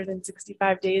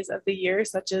 365 days of the year,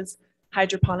 such as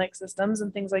hydroponic systems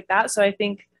and things like that. So I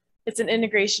think it's an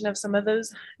integration of some of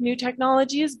those new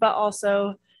technologies, but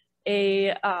also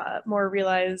a more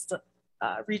realized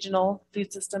regional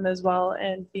food system as well,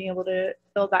 and being able to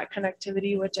build that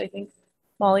connectivity, which I think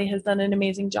Molly has done an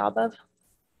amazing job of.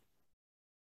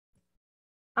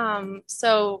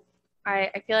 So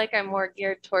I feel like I'm more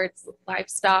geared towards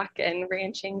livestock and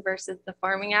ranching versus the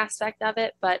farming aspect of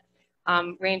it, but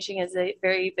ranching is a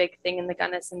very big thing in the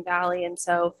Gunnison Valley. And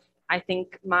so I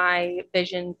think my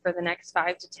vision for the next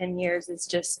 5 to 10 years is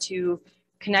just to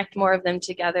connect more of them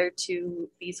together to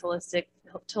these holistic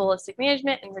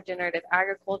management and regenerative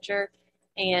agriculture,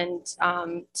 and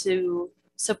to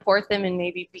support them in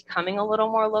maybe becoming a little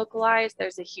more localized.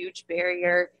 There's a huge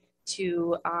barrier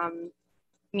to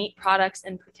meat products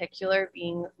in particular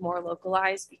being more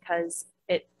localized, because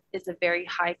it is a very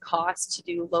high cost to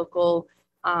do the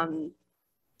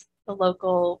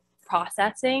local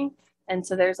processing. And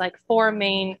so there's 4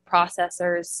 main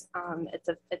processors.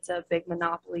 It's a big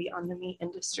monopoly on the meat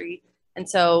industry. And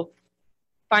so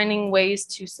finding ways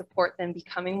to support them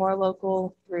becoming more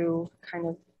local through kind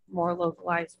of more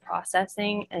localized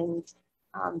processing, and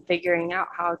figuring out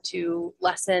how to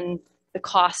lessen the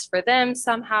cost for them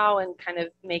somehow and kind of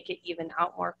make it even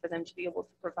out more for them to be able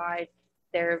to provide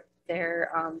their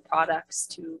products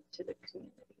to the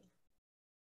community.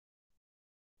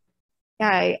 Yeah,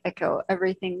 I echo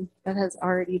everything that has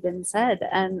already been said.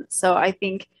 And so I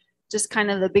think just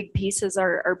kind of the big pieces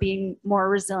are being more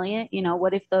resilient.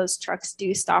 What if those trucks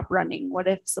do stop running? What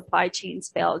if supply chains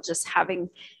fail? Just having,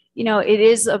 it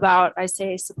is about, I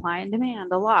say, supply and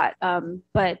demand a lot,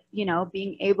 but,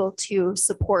 being able to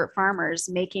support farmers,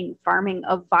 making farming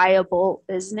a viable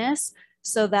business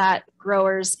so that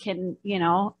growers can,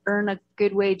 earn a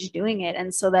good wage doing it,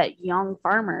 and so that young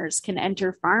farmers can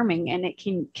enter farming and it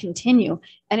can continue.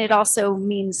 And it also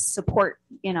means support,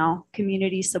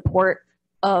 community support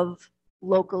of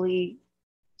locally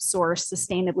sourced,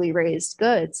 sustainably raised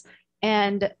goods.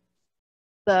 And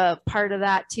the part of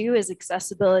that too is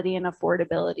accessibility and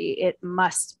affordability. It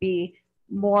must be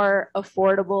more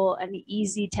affordable and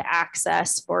easy to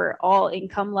access for all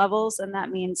income levels. And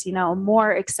that means,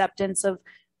 more acceptance of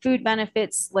food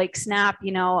benefits like SNAP.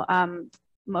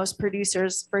 Most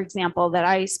producers, for example, that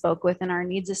I spoke with in our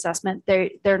needs assessment,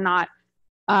 they're not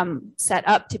set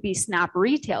up to be SNAP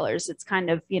retailers. It's kind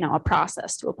of, a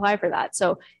process to apply for that.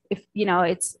 So if,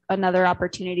 it's another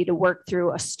opportunity to work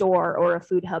through a store or a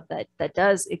food hub that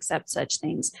does accept such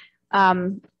things.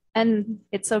 And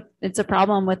it's a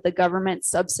problem with the government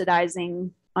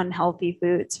subsidizing unhealthy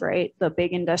foods, right? The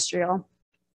big industrial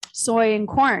soy and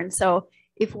corn. So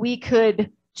if we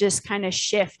could just kind of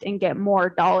shift and get more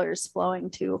dollars flowing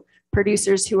to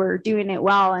producers who are doing it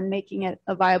well and making it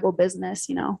a viable business,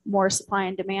 more supply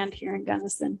and demand here in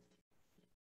Gunnison.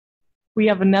 We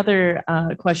have another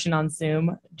question on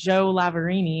Zoom. Joe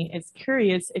Lavarini is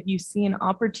curious if you see an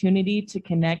opportunity to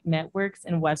connect networks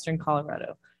in Western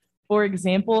Colorado. For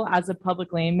example, as a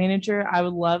public land manager, I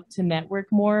would love to network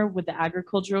more with the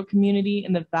agricultural community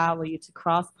in the valley to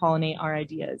cross-pollinate our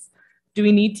ideas. Do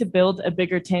we need to build a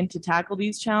bigger tent to tackle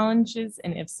these challenges?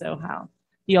 And if so, how?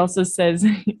 He also says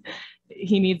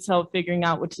he needs help figuring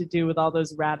out what to do with all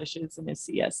those radishes in his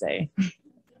CSA.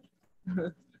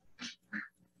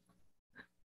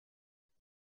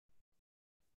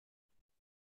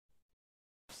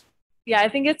 Yeah, I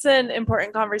think it's an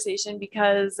important conversation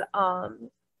because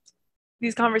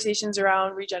these conversations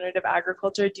around regenerative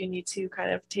agriculture do need to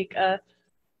kind of take a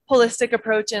holistic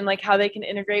approach and like how they can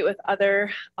integrate with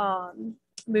other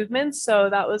movements. So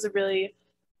that was a really,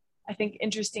 I think,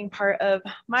 interesting part of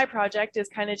my project is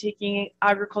kind of taking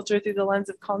agriculture through the lens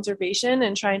of conservation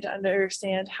and trying to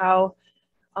understand how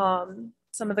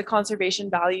some of the conservation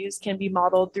values can be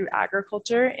modeled through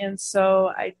agriculture. And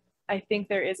so I think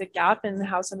there is a gap in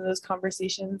how some of those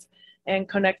conversations and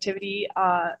connectivity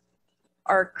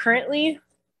are currently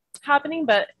happening,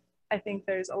 but I think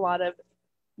there's a lot of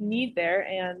need there,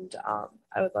 and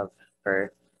I would love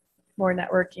for more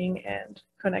networking and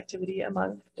connectivity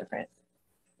among different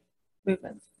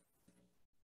movements.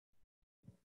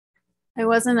 I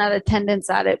wasn't at attendance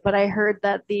at it, but I heard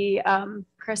that the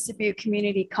Crested Butte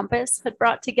Community Compass had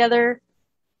brought together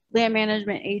land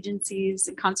management agencies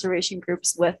and conservation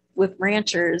groups with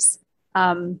ranchers.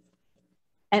 And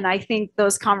I think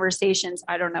those conversations,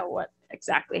 I don't know what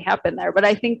exactly happened there, but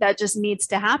I think that just needs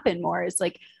to happen more. It's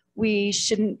like, we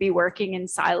shouldn't be working in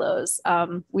silos.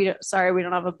 We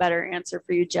don't have a better answer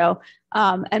for you, Joe.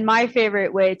 And my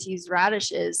favorite way to use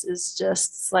radishes is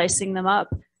just slicing them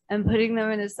up and putting them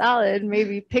in a salad,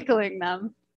 maybe pickling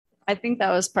them. I think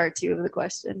that was part 2 of the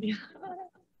question.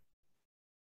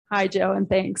 Hi, Joe, and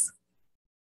thanks.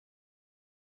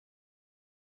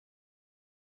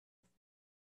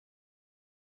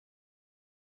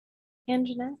 And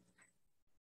Jeanette?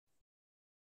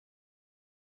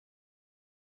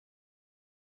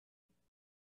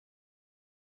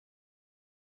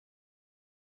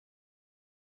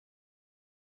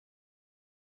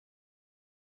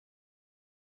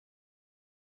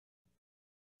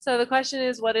 So the question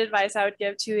is what advice I would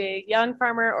give to a young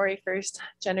farmer or a first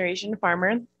generation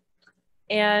farmer.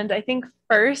 And I think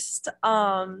first,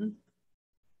 I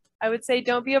would say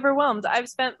don't be overwhelmed. I've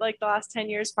spent like the last 10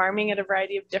 years farming at a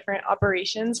variety of different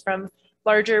operations, from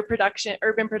larger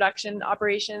urban production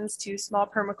operations to small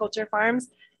permaculture farms.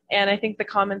 And I think the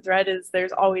common thread is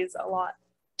there's always a lot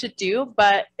to do,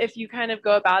 but if you kind of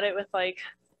go about it with like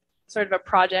sort of a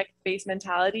project-based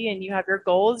mentality and you have your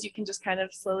goals, you can just kind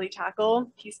of slowly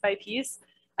tackle piece by piece.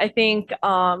 I think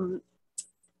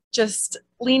just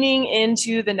leaning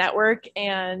into the network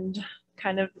and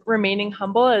kind of remaining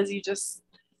humble as you just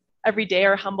every day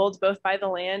are humbled both by the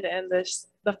land and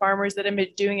the farmers that have been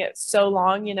doing it so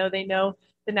long. They know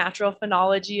the natural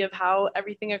phenology of how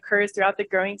everything occurs throughout the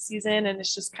growing season, and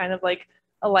it's just kind of like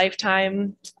a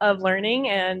lifetime of learning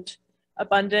and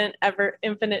abundant, ever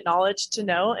infinite knowledge to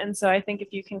know. And so I think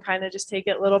if you can kind of just take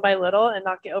it little by little and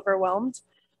not get overwhelmed,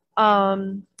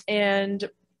 and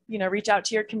reach out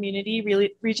to your community,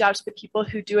 really reach out to the people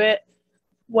who do it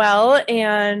well.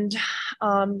 And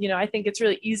I think it's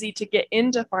really easy to get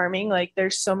into farming. Like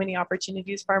there's so many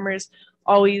opportunities. Farmers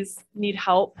always need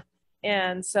help,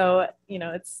 and so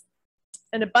it's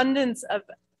an abundance of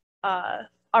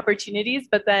opportunities.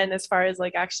 But then as far as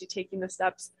like actually taking the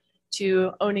steps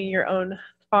to owning your own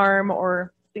farm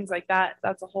or things like that,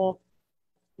 that's a whole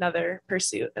another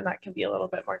pursuit, and that can be a little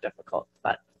bit more difficult.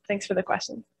 But thanks for the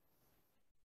question.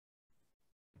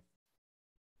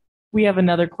 We have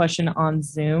another question on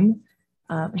Zoom.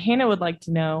 Hannah would like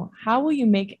to know, how will you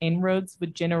make inroads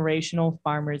with generational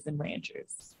farmers and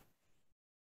ranchers?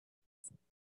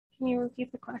 Can you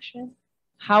repeat the question?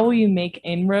 How will you make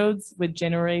inroads with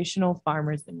generational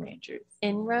farmers and ranchers?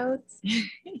 Inroads?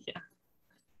 Yeah.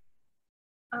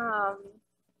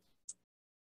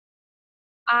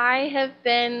 I have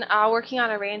been working on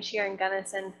a ranch here in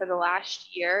Gunnison for the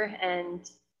last year, and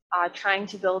trying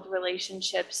to build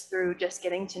relationships through just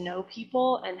getting to know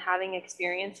people and having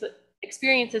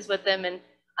experiences with them and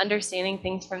understanding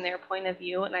things from their point of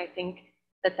view. And I think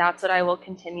that that's what I will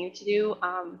continue to do.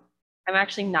 I'm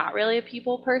actually not really a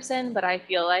people person, but I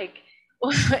feel like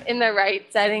in the right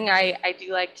setting, I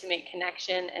do like to make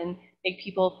connection and make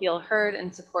people feel heard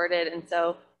and supported. And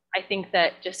so I think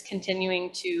that just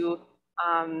continuing to,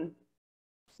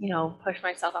 push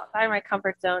myself outside my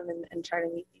comfort zone and try to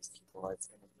meet these people is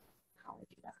going to be how I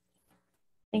do that.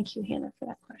 Thank you, Hannah, for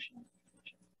that question.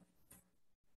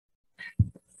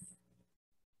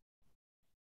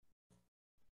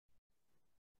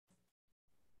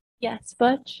 Yes,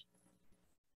 Butch?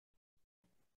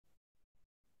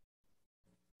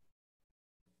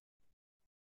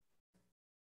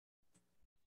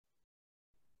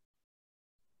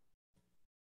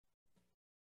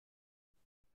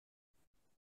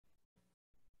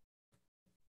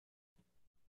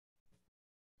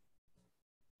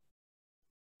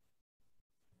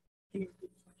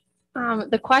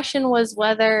 The question was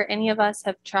whether any of us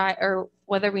have tried or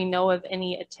whether we know of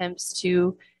any attempts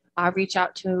to reach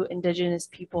out to Indigenous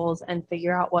peoples and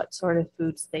figure out what sort of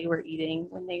foods they were eating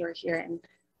when they were here. And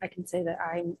I can say that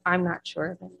I'm not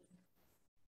sure of any.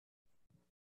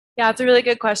 Yeah, it's a really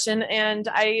good question. And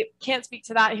I can't speak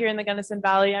to that here in the Gunnison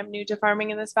Valley. I'm new to farming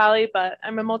in this valley, but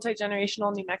I'm a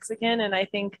multi-generational New Mexican. And I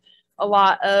think a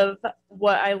lot of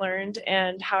what I learned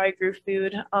and how I grew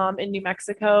food in New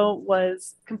Mexico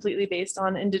was completely based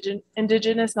on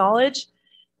indigenous knowledge.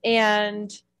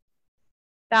 And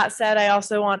that said, I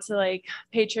also want to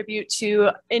pay tribute to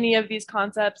any of these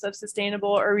concepts of sustainable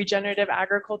or regenerative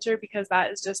agriculture, because that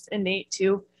is just innate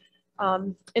to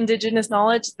indigenous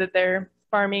knowledge, that their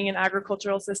farming and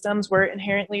agricultural systems were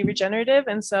inherently regenerative.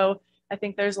 And so I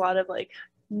think there's a lot of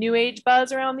new age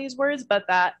buzz around these words, but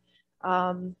that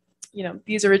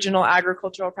these original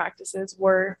agricultural practices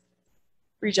were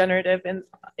regenerative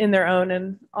in their own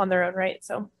and on their own right.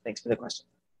 So thanks for the question.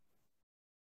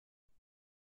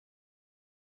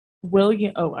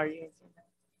 William, are you answering that?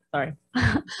 Sorry.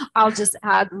 I'll just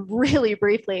add really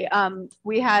briefly.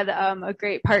 We had a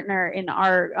great partner in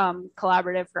our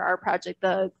collaborative for our project,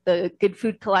 the Good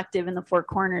Food Collective in the Four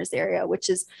Corners area, which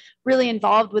is really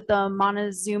involved with the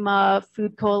Montezuma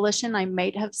Food Coalition. I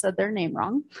might have said their name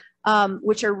wrong,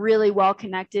 which are really well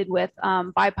connected with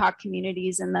BIPOC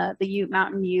communities in the Ute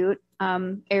Mountain Ute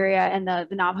area and the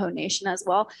Navajo Nation as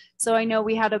well. So I know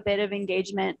we had a bit of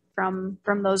engagement from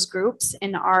those groups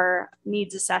in our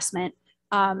needs assessment.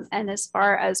 And as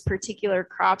far as particular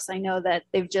crops, I know that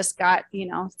they've just got,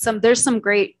 there's some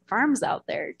great farms out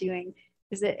there doing,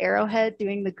 is it Arrowhead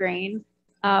doing the grain,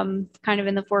 kind of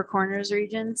in the Four Corners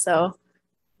region. So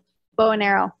Bow and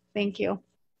Arrow, thank you,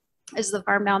 is the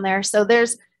farm down there. So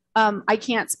there's, I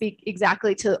can't speak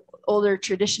exactly to older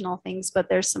traditional things, but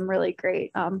there's some really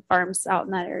great farms out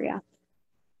in that area.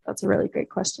 That's a really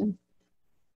great question.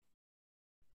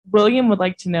 William would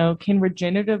like to know, can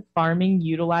regenerative farming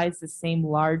utilize the same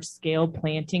large-scale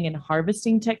planting and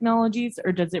harvesting technologies,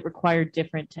 or does it require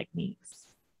different techniques?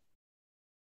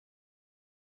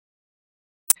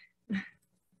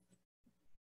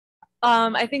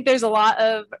 I think there's a lot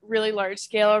of really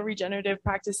large-scale regenerative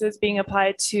practices being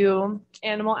applied to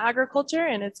animal agriculture,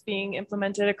 and it's being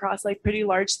implemented across pretty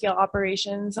large-scale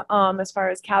operations as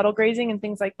far as cattle grazing and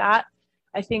things like that.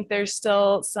 I think there's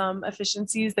still some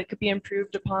efficiencies that could be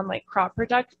improved upon crop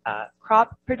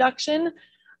production,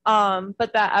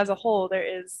 but that as a whole,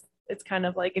 it's kind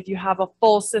of if you have a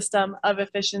full system of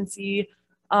efficiency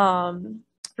from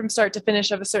start to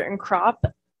finish of a certain crop,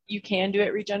 you can do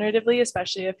it regeneratively,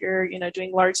 especially if you're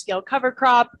doing large scale cover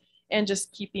crop and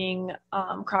just keeping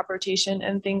crop rotation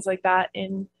and things like that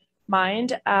in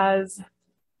mind as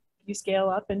you scale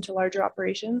up into larger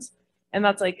operations. And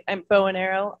that's Bow and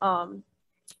Arrow,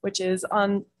 which is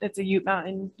it's a Ute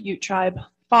Mountain Ute tribe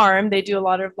farm. They do a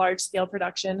lot of large scale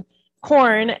production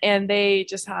corn, and they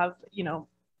just have,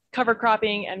 cover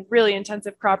cropping and really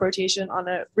intensive crop rotation on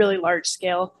a really large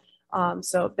scale.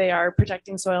 So they are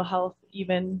protecting soil health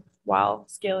even while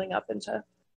scaling up into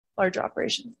larger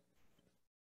operations.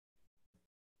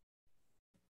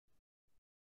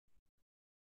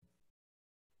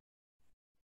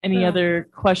 Any other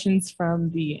questions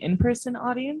from the in-person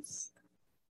audience?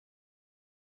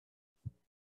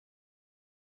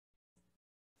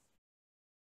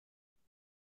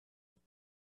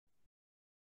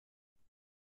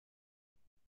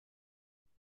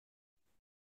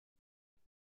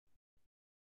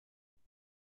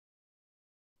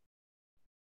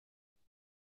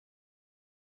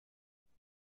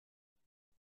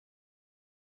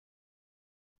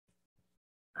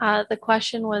 The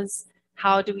question was,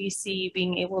 how do we see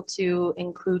being able to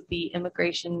include the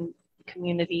immigration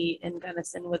community in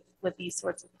Gunnison with these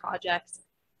sorts of projects?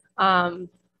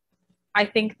 I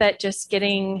think that just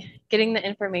getting the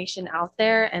information out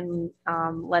there and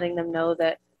letting them know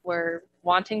that we're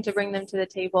wanting to bring them to the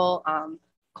table.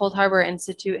 Cold Harbor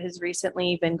Institute has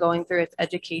recently been going through its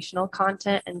educational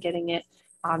content and getting it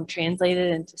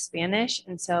translated into Spanish.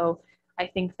 And so I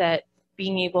think that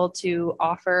being able to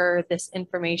offer this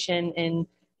information in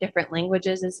different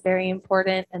languages is very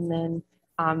important. And then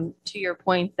to your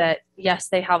point that yes,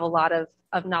 they have a lot of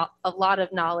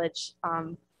knowledge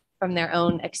from their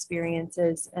own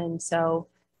experiences. And so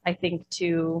I think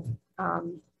to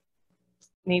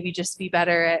maybe just be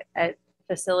better at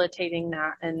facilitating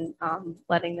that and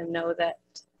letting them know that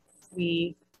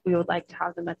we would like to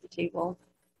have them at the table.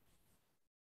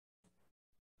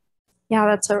 Yeah,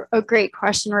 that's a great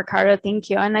question, Ricardo. Thank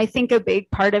you. And I think a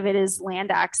big part of it is land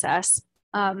access.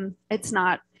 It's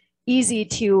not easy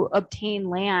to obtain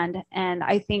land. And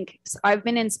I think I've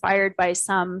been inspired by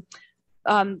some,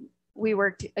 we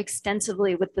worked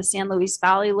extensively with the San Luis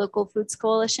Valley Local Foods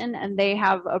Coalition, and they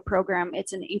have a program.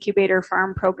 It's an incubator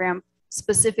farm program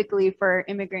specifically for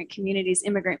immigrant communities,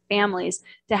 immigrant families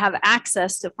to have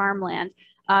access to farmland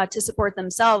to support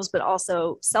themselves, but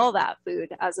also sell that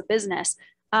food as a business.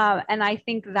 And I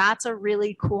think that's a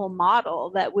really cool model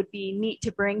that would be neat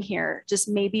to bring here. Just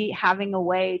maybe having a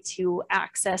way to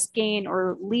access, gain,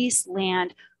 or lease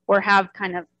land, or have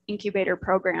kind of incubator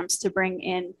programs to bring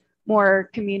in more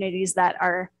communities that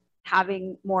are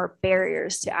having more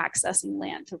barriers to accessing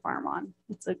land to farm on.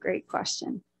 It's a great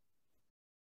question.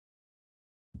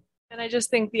 And I just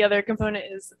think the other component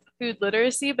is food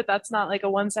literacy, but that's not like a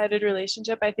one-sided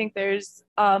relationship. I think there's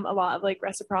a lot of like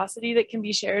reciprocity that can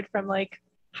be shared from like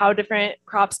how different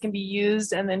crops can be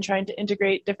used, and then trying to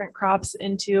integrate different crops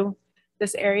into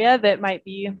this area that might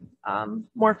be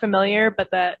more familiar,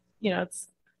 but that, you know, it's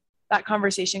that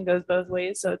conversation goes both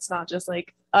ways. So it's not just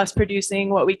like us producing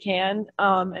what we can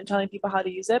and telling people how to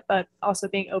use it, but also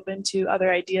being open to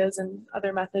other ideas and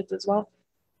other methods as well.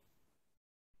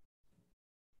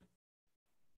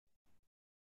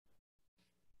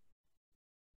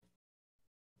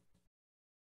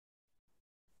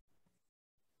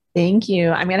 Thank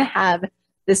you. I'm going to have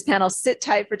this panel sit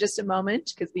tight for just a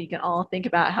moment because we can all think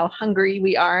about how hungry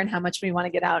we are and how much we want to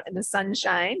get out in the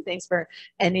sunshine. Thanks for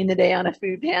ending the day on a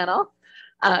food panel.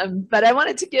 But I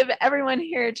wanted to give everyone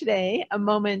here today a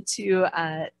moment to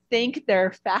thank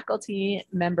their faculty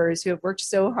members who have worked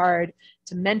so hard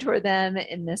to mentor them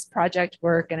in this project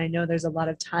work. And I know there's a lot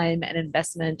of time and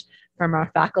investment from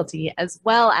our faculty, as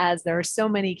well as there are so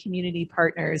many community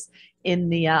partners in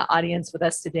the audience with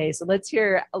us today. So let's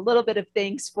hear a little bit of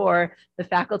thanks for the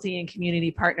faculty and community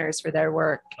partners for their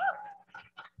work.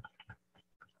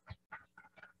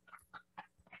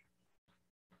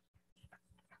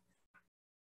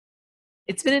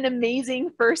 It's been an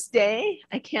amazing first day.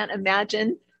 I can't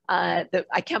imagine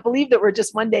I can't believe that we're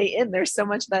just one day in. There's so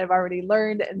much that I've already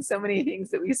learned and so many things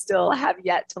that we still have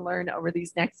yet to learn over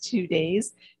these next 2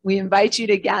 days. We invite you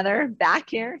to gather back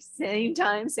here, same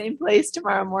time, same place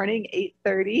tomorrow morning,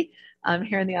 8:30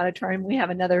 here in the auditorium. We have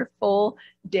another full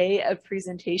day of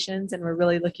presentations, and we're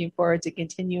really looking forward to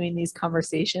continuing these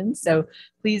conversations. So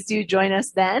please do join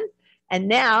us then. And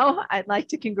now I'd like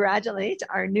to congratulate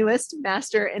our newest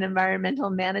Master in Environmental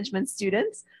Management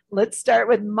students. Let's start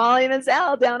with Molly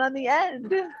Mazel down on the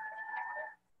end.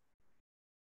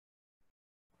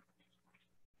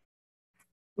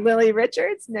 Lily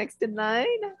Richards next in line.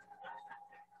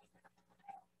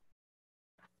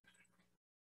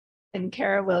 And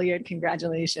Kara Williard,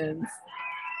 congratulations.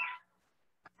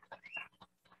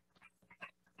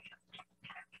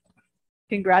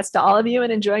 Congrats to all of you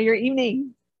and enjoy your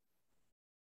evening.